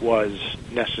that that was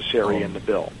necessary in the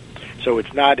bill. So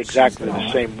it's not exactly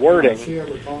the same wording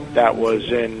that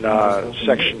was in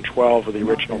Section 12 of the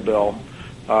original bill.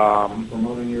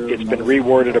 It's been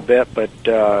reworded a bit, but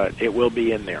it will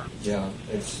be in there.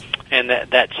 And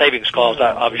that savings clause,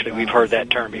 obviously we've heard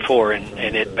that term before,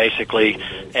 and it basically,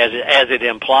 as it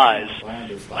implies,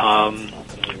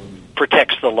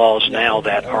 protects the laws now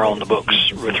that are on the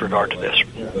books with regard to this,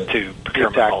 to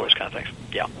procurement, all those kind of things.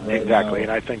 Yeah, exactly.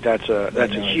 And I think that's a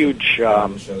huge,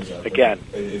 again,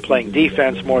 playing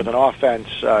defense more than offense.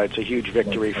 It's a huge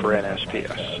victory for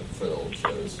NSPS.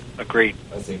 Agreed.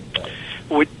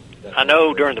 I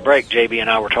know during the break, JB and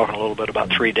I were talking a little bit about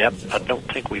 3-dep. I don't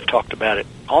think we've talked about it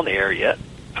on the air yet.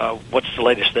 What's the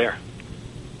latest there?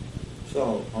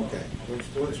 So, okay.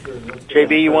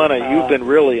 JB, you've been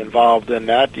really involved in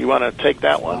that. Do you want to take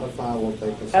that one?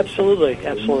 Absolutely.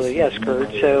 Yes, Curt.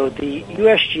 So the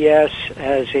USGS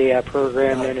has a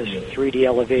program known as the 3D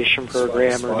Elevation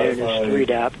Program, or known as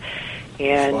 3-dep.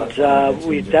 And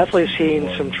we've definitely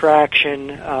seen some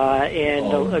traction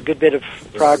and a good bit of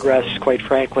progress, quite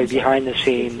frankly, behind the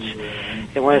scenes.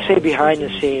 And when I say behind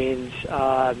the scenes,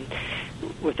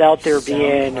 without there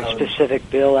being a specific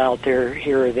bill out there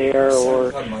here or there,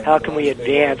 or how can we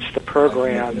advance the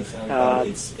program,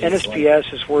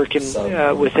 NSPS is working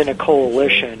within a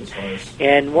coalition,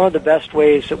 and one of the best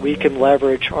ways that we can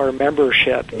leverage our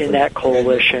membership in that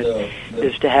coalition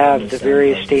is to have the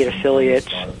various state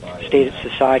affiliates, state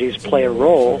societies play a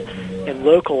role in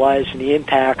localizing the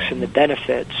impacts and the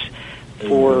benefits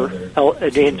for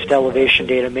advanced elevation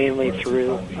data, mainly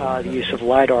through the use of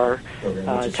LiDAR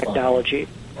technology.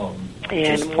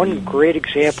 And one great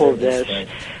example of this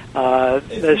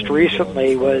most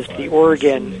recently was the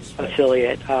Oregon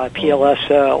affiliate,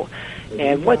 PLSO.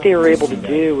 And what they were able to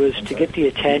do was to get the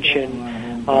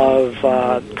attention of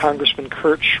Congressman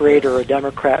Curt Sumner, a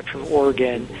Democrat from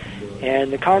Oregon.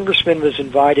 And the congressman was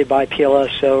invited by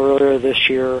PLSO earlier this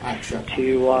year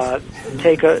to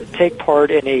take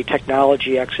part in a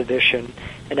technology exhibition,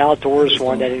 an outdoors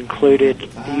one that included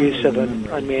the use of an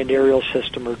unmanned aerial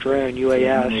system, or drone,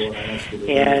 UAS.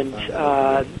 And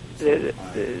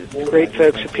the great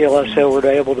folks at PLSO were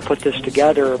able to put this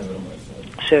together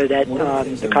so that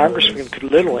the congressman could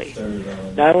literally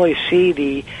not only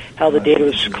see how the data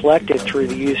was collected through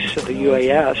the use of the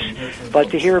UAS,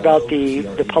 but to hear about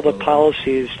the public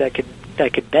policies that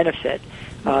could benefit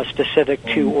specific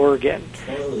to Oregon.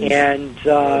 And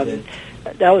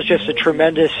that was just a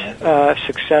tremendous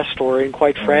success story, and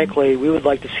quite frankly, we would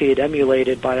like to see it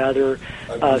emulated by other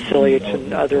affiliates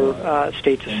and other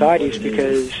state societies,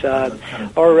 because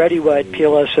already what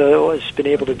PLSO has been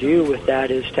able to do with that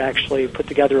is to actually put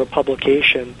together a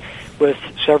publication with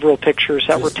several pictures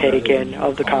that were taken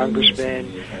of the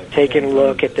congressman, taking a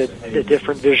look at the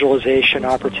different visualization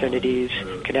opportunities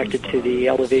connected to the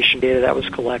elevation data that was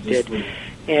collected.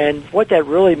 And what that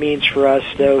really means for us,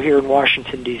 though, here in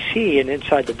Washington, D.C. and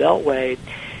inside the Beltway,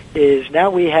 is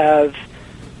now we have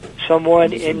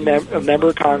someone a member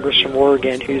of Congress from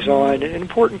Oregon who's on an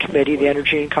important committee, the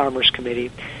Energy and Commerce Committee,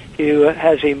 who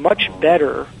has a much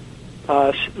better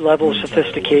level of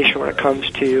sophistication when it comes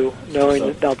to knowing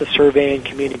about the surveying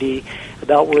community,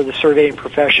 about where the surveying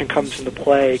profession comes into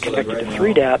play connected to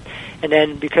 3DEP, and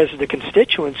then because of the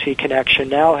constituency connection,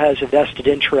 now has a vested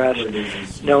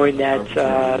interest knowing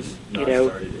that,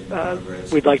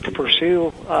 we'd like to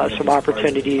pursue some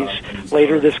opportunities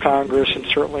later this Congress and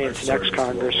certainly into next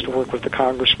Congress to work with the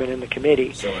congressmen in the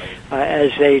committee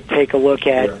as they take a look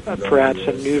at perhaps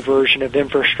a new version of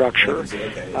infrastructure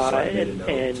and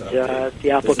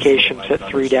the applications that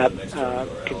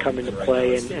 3DEP can come into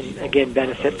play and again,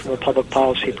 benefit from a public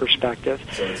policy perspective.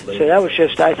 So that was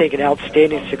just, I think, an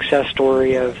outstanding success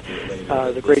story of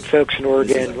the great folks in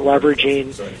Oregon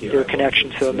leveraging their connection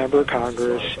to a member of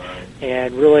Congress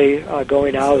and really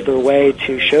going out of their way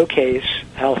to showcase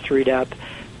how 3DEP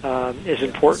is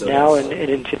important now and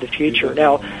into the future.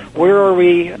 Now, where are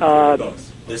we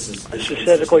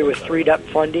specifically with 3DEP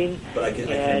funding?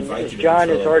 And as John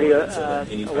has already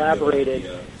elaborated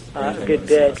a good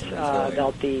bit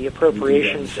about the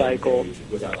appropriation cycle,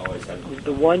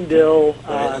 the one bill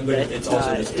that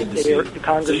the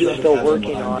Congress is still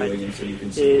working on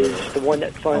is the one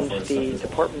that funds the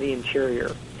Department of the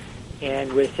Interior.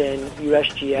 And within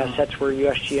USGS, that's where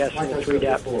USGS and the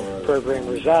 3DEP program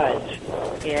resides.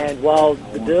 And while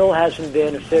the bill hasn't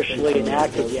been officially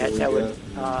enacted yet, that would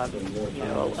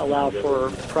allow for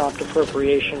prompt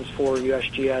appropriations for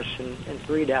USGS and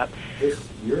 3DEP.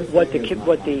 What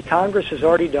the Congress has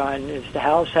already done is the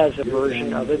House has a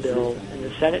version of a bill and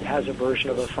the Senate has a version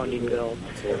of a funding bill.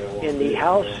 In the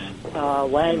House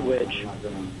language,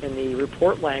 in the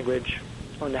report language,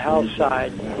 on the House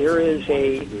side, there is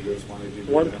a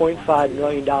 $1.5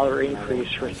 million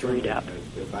increase for 3DEP.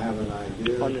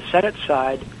 On the Senate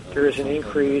side, there is an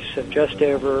increase of just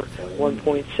over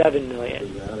 $1.7 million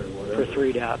for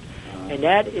 3DEP. And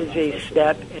that is a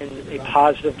step in a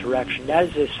positive direction. That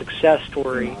is a success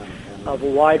story of a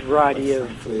wide variety of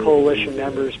coalition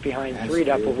members behind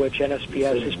 3DEP, of which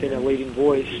NSPS has been a leading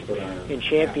voice in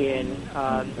champion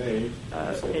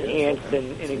enhanced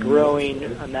and a growing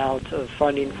amount of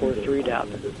funding for 3DEP.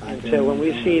 And so when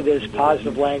we see this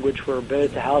positive language where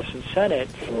both the House and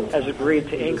Senate has agreed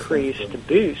to increase, to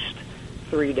boost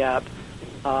 3DEP,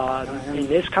 in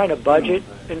this kind of budget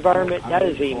environment, that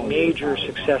is a major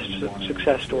success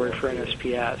story for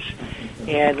NSPS.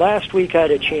 And last week I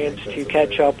had a chance to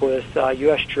catch up with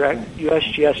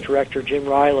USGS Director Jim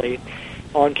Riley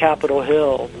on Capitol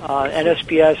Hill.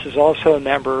 NSPS is also a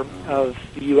member of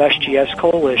the USGS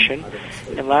Coalition,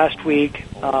 and last week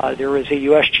there was a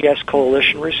USGS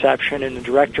Coalition reception, and the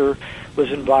director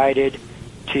was invited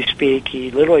to speak.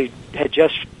 He literally had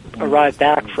just arrived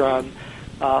back from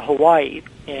Hawaii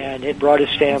and had brought his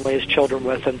family, his children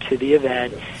with him to the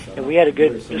event. And we had a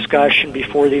good discussion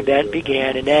before the event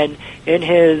began. And then in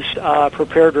his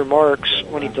prepared remarks,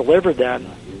 when he delivered them,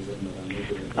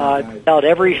 about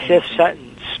every fifth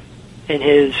sentence in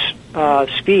his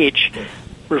speech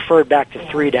referred back to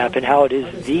 3DEP and how it is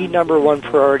the number one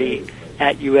priority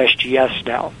at USGS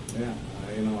now.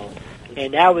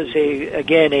 And that was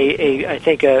I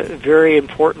think a very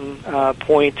important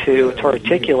point to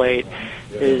articulate.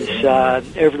 Is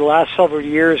over the last several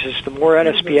years, as the more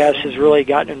NSPS has really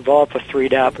gotten involved with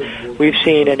 3DEP, we've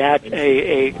seen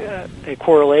a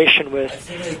correlation with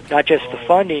not just the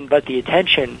funding but the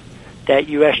attention that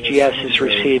USGS is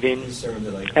receiving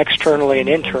externally and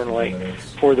internally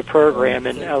for the program,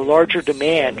 and a larger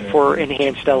demand for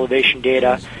enhanced elevation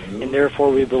data, and therefore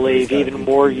we believe even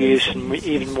more use and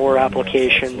even more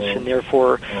applications, and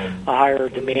therefore a higher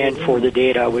demand for the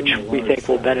data, which we think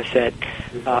will benefit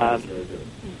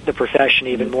the profession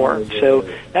even more. So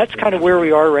that's kind of where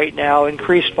we are right now: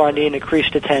 increased funding,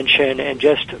 increased attention, and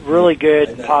just really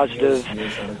good, positive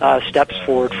steps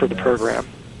forward for the program.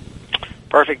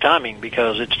 Perfect timing,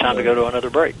 because it's time to go to another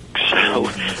break. So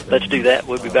let's do that.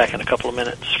 We'll be back in a couple of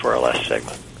minutes for our last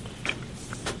segment.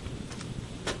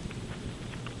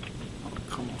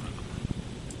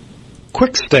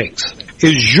 Quick Stakes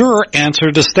is your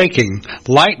answer to staking.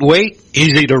 Lightweight,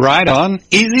 easy to ride on,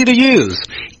 easy to use,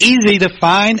 easy to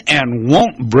find, and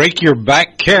won't break your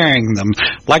back carrying them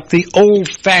like the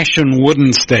old-fashioned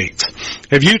wooden stakes.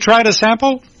 Have you tried a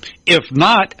sample? If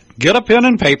not, get a pen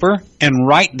and paper and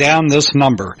write down this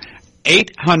number,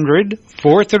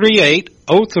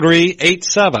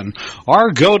 800-438-0387,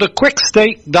 or go to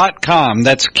quickstake.com,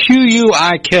 that's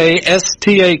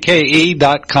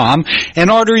QUIKSTAKE.com,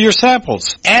 and order your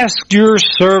samples. Ask your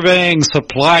surveying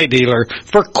supply dealer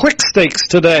for Quick Stakes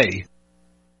today.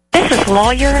 This is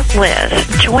Lawyer Liz.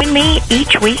 Join me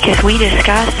each week as we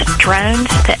discuss drones,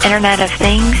 the Internet of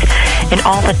Things, and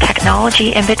all the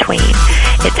technology in between.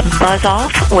 It's Buzz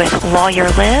Off with Lawyer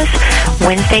Liz,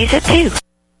 Wednesdays at 2.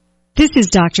 This is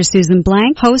Dr. Susan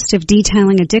Blank, host of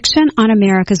Detailing Addiction on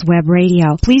America's Web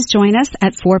Radio. Please join us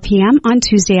at 4 p.m. on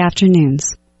Tuesday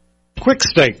afternoons. Quick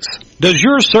Stakes. Does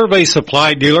your survey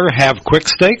supply dealer have Quick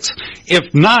Stakes?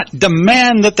 If not,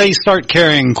 demand that they start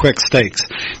carrying Quick Stakes.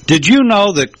 Did you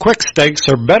know that Quick Stakes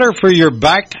are better for your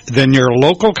back than your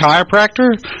local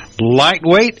chiropractor?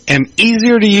 Lightweight and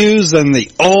easier to use than the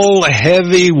old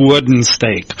heavy wooden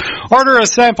stake. Order a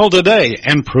sample today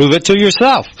and prove it to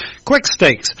yourself. Quick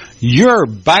Stakes, your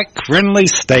back-friendly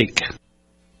stake.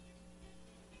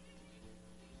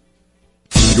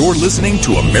 You're listening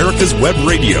to America's Web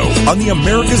Radio on the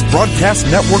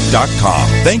AmericasBroadcastNetwork.com.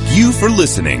 Thank you for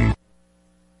listening.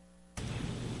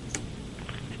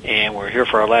 And we're here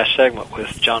for our last segment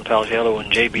with John Palatiello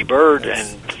and J.B. Byrd, and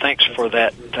thanks for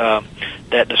that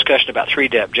discussion about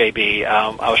 3-DEP, J.B.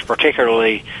 I was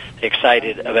particularly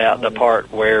excited about the part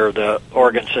where the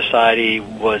Oregon Society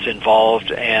was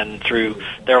involved, and through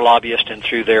their lobbyist and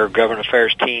through their government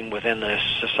affairs team within the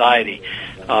society,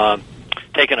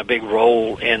 taken a big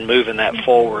role in moving that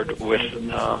forward with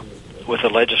the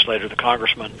legislator, the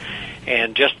congressman,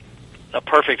 and just a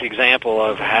perfect example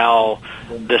of how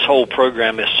this whole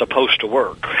program is supposed to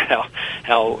work.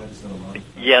 How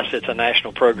yes, it's a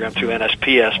national program through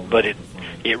NSPS, but it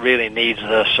really needs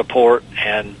the support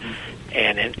and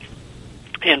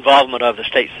involvement of the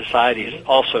state societies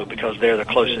also, because they're the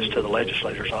closest to the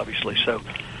legislators, obviously. So,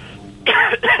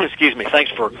 excuse me.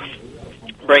 Thanks for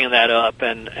bringing that up,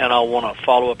 and I want to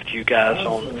follow up with you guys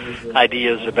on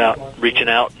ideas about reaching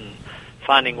out and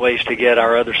finding ways to get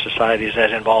our other societies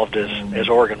as involved as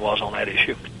Oregon was on that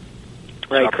issue.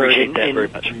 Right, so I appreciate that and very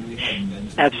much.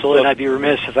 Absolutely, and I'd be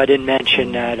remiss if I didn't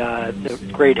mention that the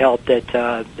great help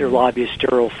that their lobbyist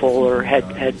Daryl Fuller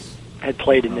had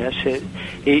played in this.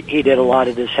 He did a lot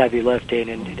of this heavy lifting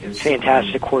and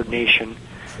fantastic coordination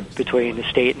between the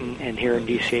state and here in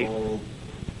D.C.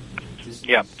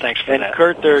 Yeah, thanks for that.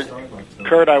 And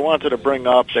Curt, I wanted to bring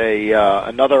up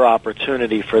another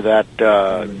opportunity for that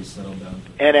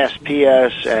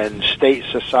NSPS and state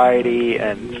society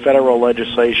and federal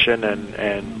legislation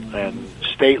and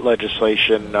state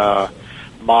legislation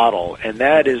model, and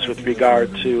that is with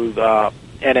regard to the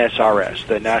NSRS,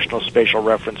 the National Spatial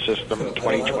Reference System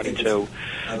 2022,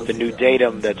 the new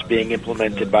datum that's being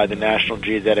implemented by the National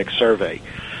Geodetic Survey.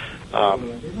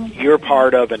 You're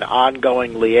part of an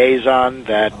ongoing liaison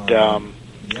that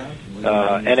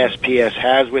NSPS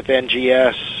has with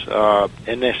NGS.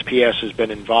 NSPS has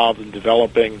been involved in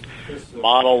developing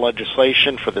model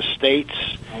legislation for the states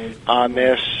on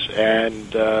this, and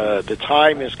the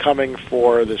time is coming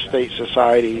for the state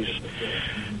societies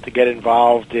to get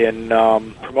involved in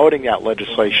promoting that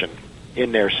legislation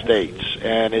in their states.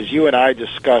 And as you and I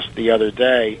discussed the other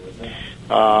day,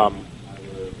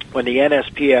 when the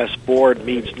NSPS board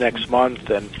meets next month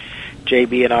and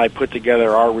JB and I put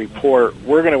together our report,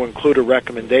 we're going to include a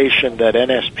recommendation that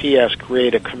NSPS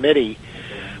create a committee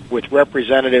with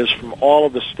representatives from all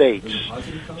of the states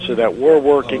so that we're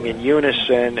working in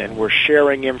unison and we're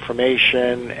sharing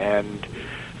information and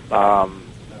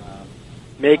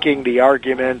making the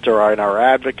argument or in our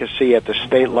advocacy at the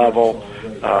state level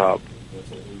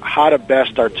how to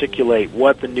best articulate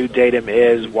what the new datum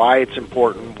is, why it's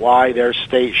important, why their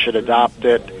state should adopt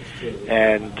it,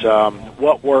 and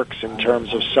what works in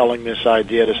terms of selling this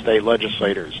idea to state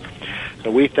legislators. So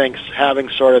we think having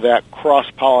sort of that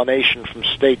cross-pollination from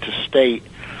state to state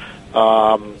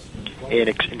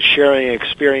in sharing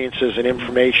experiences and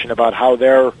information about how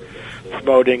they're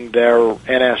promoting their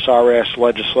NSRS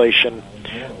legislation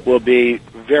will be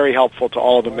very helpful to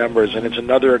all of the members, and it's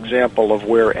another example of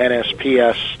where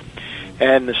NSPS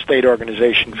and the state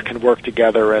organizations can work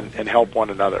together and help one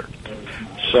another.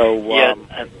 So,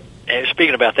 and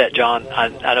speaking about that, John,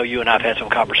 I know you and I have had some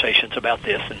conversations about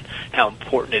this and how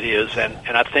important it is,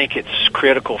 and I think it's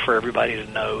critical for everybody to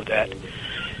know that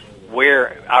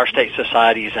where our state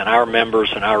societies and our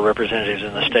members and our representatives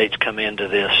in the states come into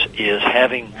this is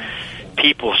having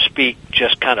people speak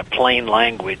just kind of plain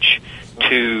language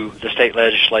to the state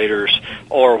legislators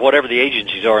or whatever the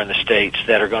agencies are in the states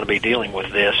that are going to be dealing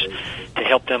with this, to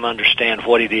help them understand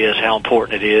what it is, how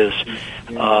important it is,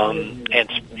 and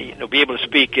be able to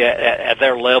speak at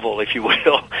their level, if you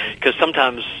will, because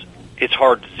sometimes it's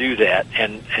hard to do that,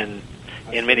 and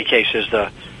in many cases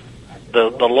the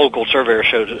local surveyor,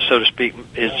 so to speak,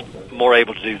 is more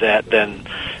able to do that than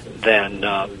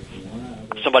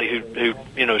somebody who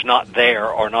is not there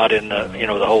or not in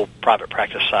the whole private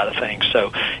practice side of things.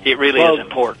 So it really is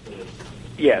important.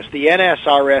 Yes, the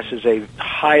NSRS is a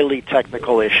highly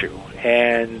technical issue,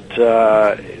 and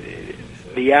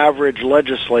the average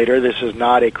legislator, this is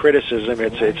not a criticism,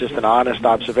 it's just an honest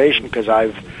observation because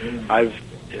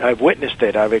I've witnessed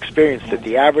it, I've experienced it.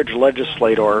 The average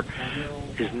legislator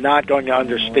is not going to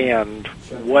understand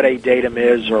what a datum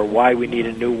is or why we need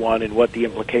a new one and what the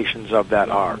implications of that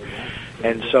are.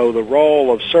 And so the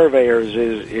role of surveyors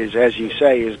is as you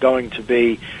say, is going to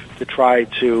be to try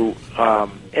to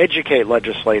educate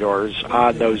legislators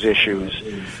on those issues,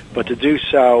 but to do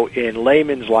so in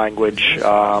layman's language,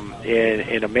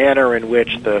 in a manner in which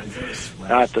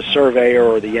not the surveyor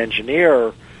or the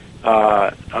engineer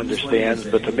understands,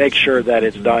 but to make sure that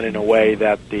it's done in a way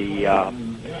that the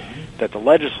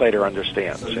legislator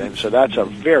understands. And so that's a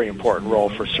very important role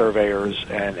for surveyors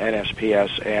and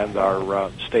NSPS and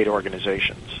our state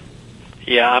organizations.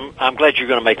 Yeah, I'm glad you're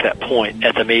going to make that point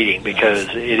at the meeting because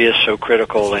it is so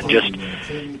critical, and just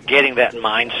getting that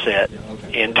mindset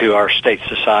into our state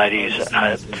societies.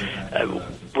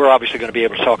 We're obviously going to be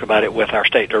able to talk about it with our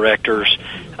state directors.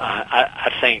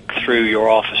 I think through your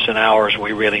office and ours,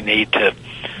 we really need to,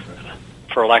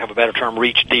 for lack of a better term,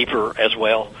 reach deeper as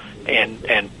well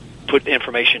and put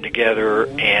information together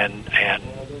and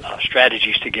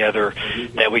strategies together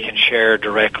that we can share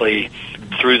directly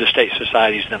through the state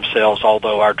societies themselves.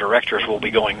 Although our directors will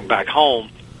be going back home,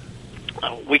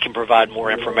 we can provide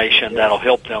more information that'll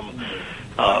help them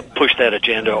push that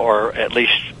agenda, or at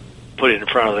least put it in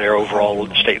front of their overall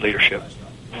state leadership.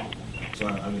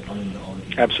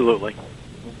 Absolutely.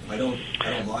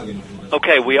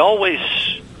 Okay, we always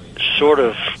sort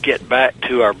of get back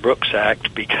to our Brooks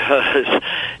Act because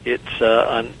it's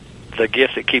the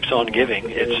gift that keeps on giving,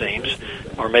 it seems.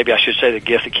 Or maybe I should say the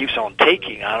gift that keeps on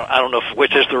taking. I don't know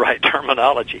which is the right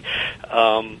terminology.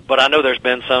 But I know there's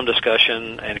been some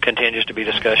discussion and continues to be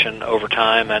discussion over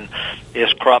time, and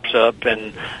this crops up,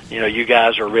 and you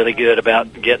guys are really good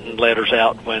about getting letters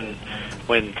out when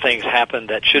things happen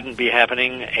that shouldn't be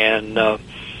happening, and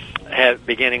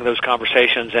beginning those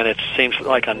conversations, and it seems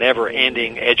like a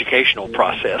never-ending educational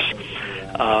process.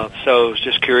 So I was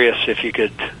just curious if you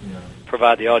could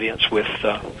provide the audience with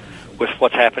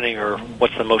what's happening or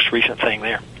what's the most recent thing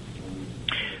there.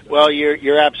 Well,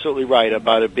 you're absolutely right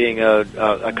about it being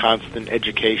a constant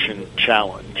education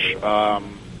challenge.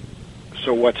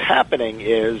 So what's happening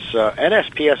is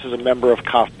NSPS is a member of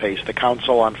COFPACE, the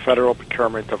Council on Federal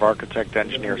Procurement of Architect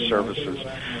Engineer Services,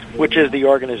 which is the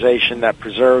organization that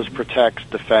preserves, protects,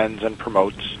 defends, and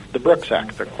promotes the Brooks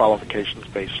Act, the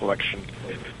qualifications-based selection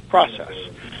process.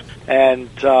 And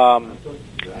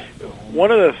one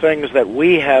of the things that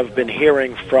we have been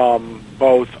hearing from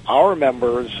both our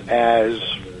members as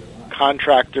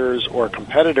contractors or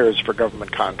competitors for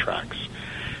government contracts,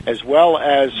 as well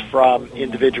as from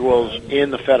individuals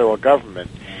in the federal government,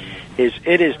 is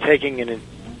it is taking an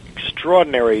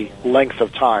extraordinary length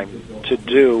of time to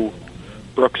do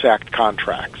Brooks Act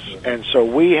contracts. And so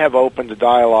we have opened a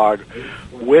dialogue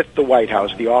with the White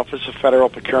House, the Office of Federal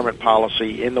Procurement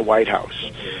Policy in the White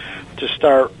House, to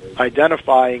start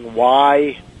identifying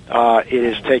why it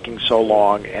is taking so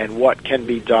long and what can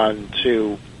be done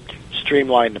to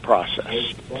streamline the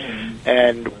process.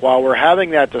 And while we're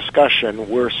having that discussion,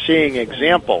 we're seeing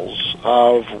examples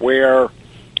of where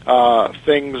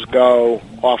things go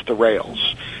off the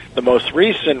rails. The most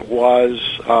recent was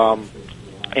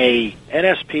a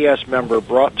NSPS member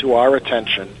brought to our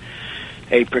attention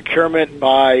a procurement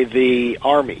by the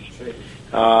Army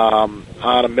on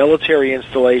a military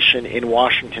installation in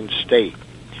Washington State.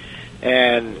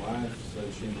 And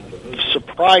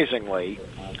surprisingly,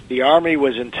 the Army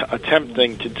was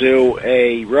attempting to do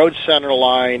a road center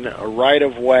line, a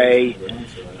right-of-way,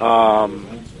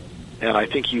 and I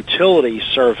think utility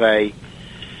survey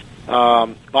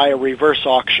by a reverse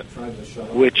auction,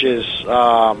 which is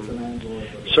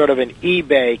sort of an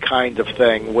eBay kind of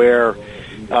thing where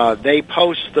they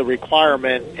post the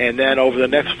requirement, and then over the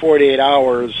next 48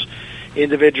 hours,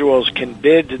 individuals can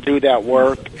bid to do that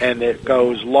work, and it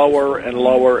goes lower and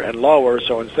lower and lower.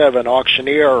 So instead of an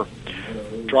auctioneer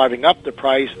driving up the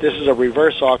price, this is a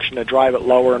reverse auction to drive it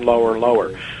lower and lower and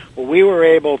lower. Well, we were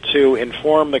able to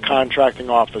inform the contracting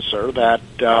officer that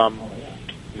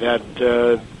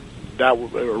that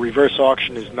reverse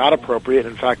auction is not appropriate,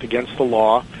 in fact, against the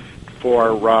law for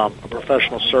a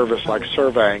professional service like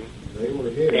surveying,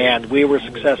 and we were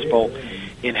successful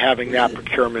in having that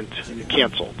procurement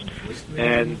canceled.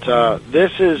 And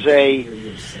this is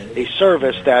a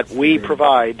service that we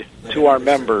provide to our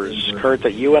members, Curt,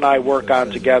 that you and I work on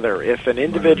together. If an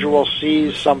individual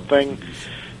sees something,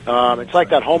 it's like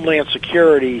that Homeland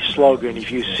Security slogan,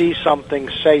 if you see something,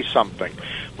 say something.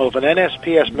 Well, if an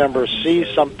NSPS member sees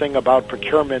something about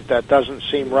procurement that doesn't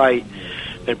seem right,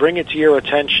 They bring it to your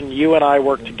attention. You and I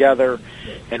work together,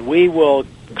 and we will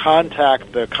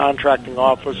contact the contracting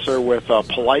officer with a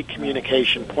polite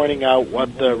communication pointing out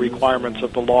what the requirements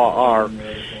of the law are.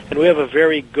 And we have a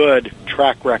very good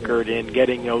track record in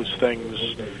getting those things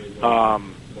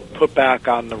put back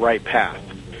on the right path.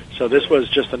 So this was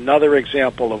just another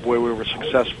example of where we were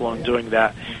successful in doing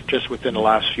that just within the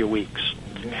last few weeks.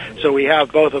 So we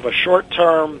have both of a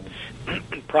short-term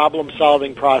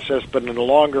problem-solving process, but in the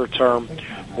longer term,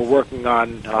 we're working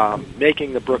on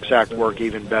making the Brooks Act work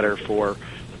even better for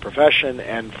the profession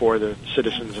and for the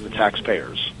citizens and the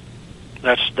taxpayers.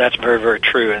 That's very, very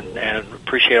true, and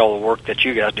appreciate all the work that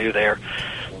you guys do there.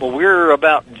 Well, we're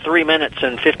about 3 minutes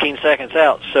and 15 seconds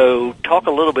out, so talk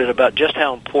a little bit about just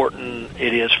how important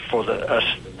it is for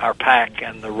our PAC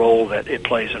and the role that it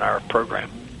plays in our program.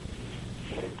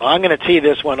 Well, I'm going to tee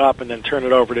this one up and then turn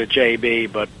it over to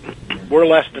JB, but we're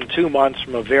less than 2 months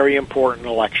from a very important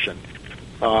election.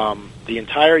 The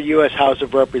entire U.S. House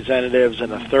of Representatives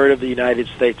and a third of the United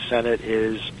States Senate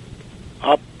is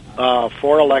up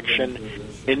for election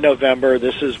in November.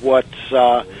 This is what's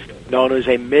known as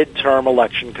a midterm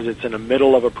election because it's in the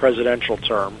middle of a presidential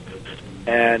term.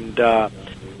 And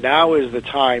now is the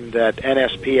time that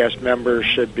NSPS members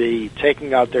should be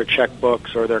taking out their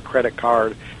checkbooks or their credit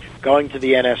card, going to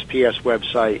the NSPS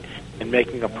website, and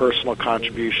making a personal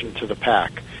contribution to the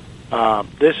PAC.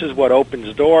 This is what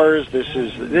opens doors. This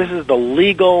is the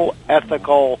legal,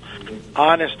 ethical,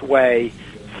 honest way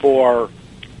for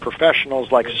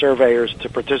professionals like surveyors to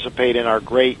participate in our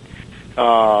great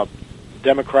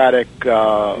democratic,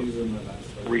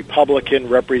 Republican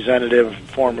representative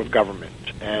form of government.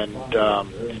 And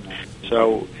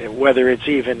so whether it's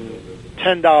even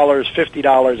 $10, $50,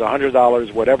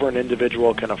 $100, whatever an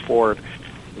individual can afford,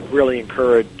 really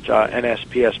encourage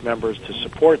NSPS members to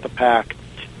support the PAC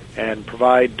and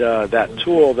provide that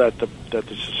tool that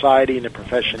the society and the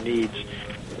profession needs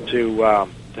to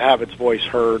have its voice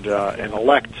heard and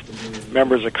elect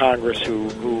members of Congress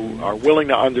who are willing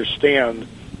to understand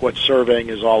what surveying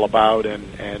is all about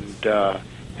and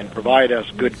provide us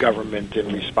good government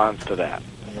in response to that.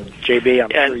 JB,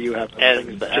 I'm sure you have some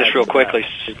things to add.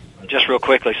 Just real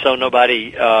quickly, so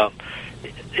nobody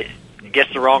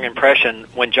gets the wrong impression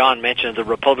when John mentions the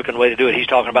Republican way to do it. He's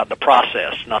talking about the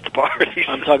process, not the party.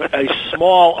 I'm talking a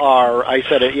small R. I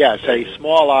said it. Yes, a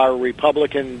small R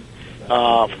Republican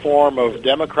form of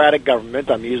democratic government.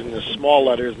 I'm using the small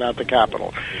letters, not the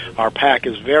capital. Our PAC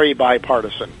is very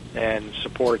bipartisan and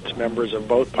supports members of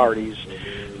both parties.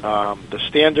 The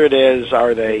standard is,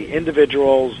 are they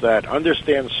individuals that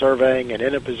understand surveying and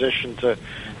in a position to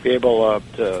be able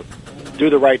to do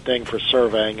the right thing for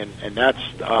surveying, and that's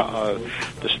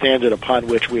the standard upon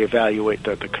which we evaluate,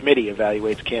 the committee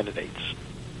evaluates candidates.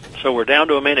 So we're down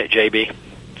to a minute, JB.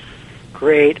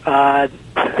 Great. I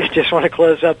just want to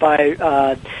close up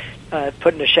by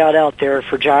putting a shout out there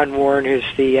for John Warren, who's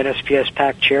the NSPS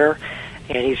PAC chair,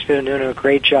 and he's been doing a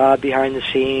great job behind the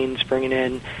scenes, bringing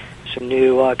in some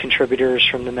new contributors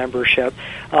from the membership.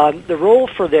 The role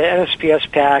for the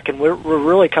NSPS PAC, and where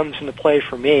really comes into play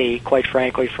for me, quite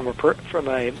frankly, from a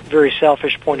very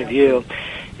selfish point of view,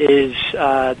 is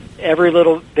every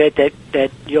little bit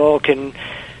that y'all can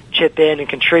chip in and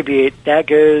contribute, that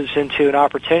goes into an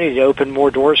opportunity to open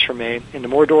more doors for me. And the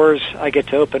more doors I get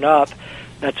to open up,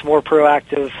 that's more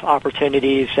proactive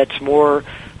opportunities, that's more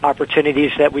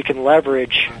opportunities that we can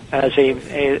leverage as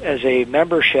a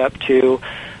membership to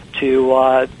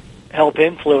help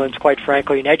influence, quite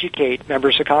frankly, and educate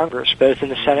members of Congress, both in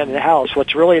the Senate and the House.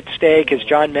 What's really at stake, as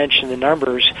John mentioned the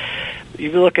numbers,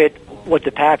 you look at what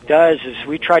the PAC does is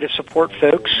we try to support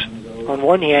folks, on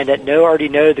one hand, that already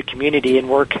know the community and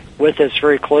work with us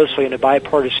very closely in a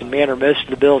bipartisan manner. Most of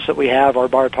the bills that we have are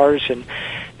bipartisan.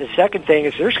 The second thing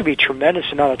is there's going to be a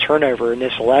tremendous amount of turnover in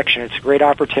this election. It's a great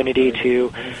opportunity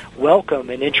to welcome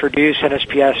and introduce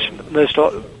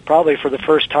NSPS probably for the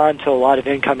first time to a lot of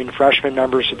incoming freshman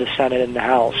members of the Senate and the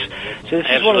House. So this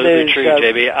is one of those. Absolutely true,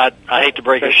 JB. I hate to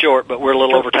break it short, but we're a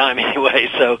little over time anyway.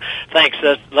 So thanks.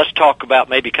 Let's talk about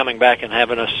maybe coming back and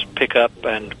having us pick up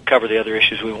and cover the other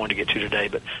issues we wanted to get to today.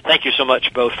 But thank you so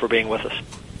much both for being with us.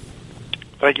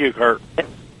 Thank you, Curt.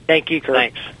 Thank you, Curt.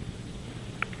 Thanks.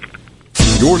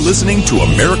 You're listening to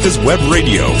America's Web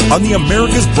Radio on the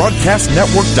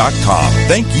AmericasBroadcastNetwork.com.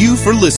 Thank you for listening.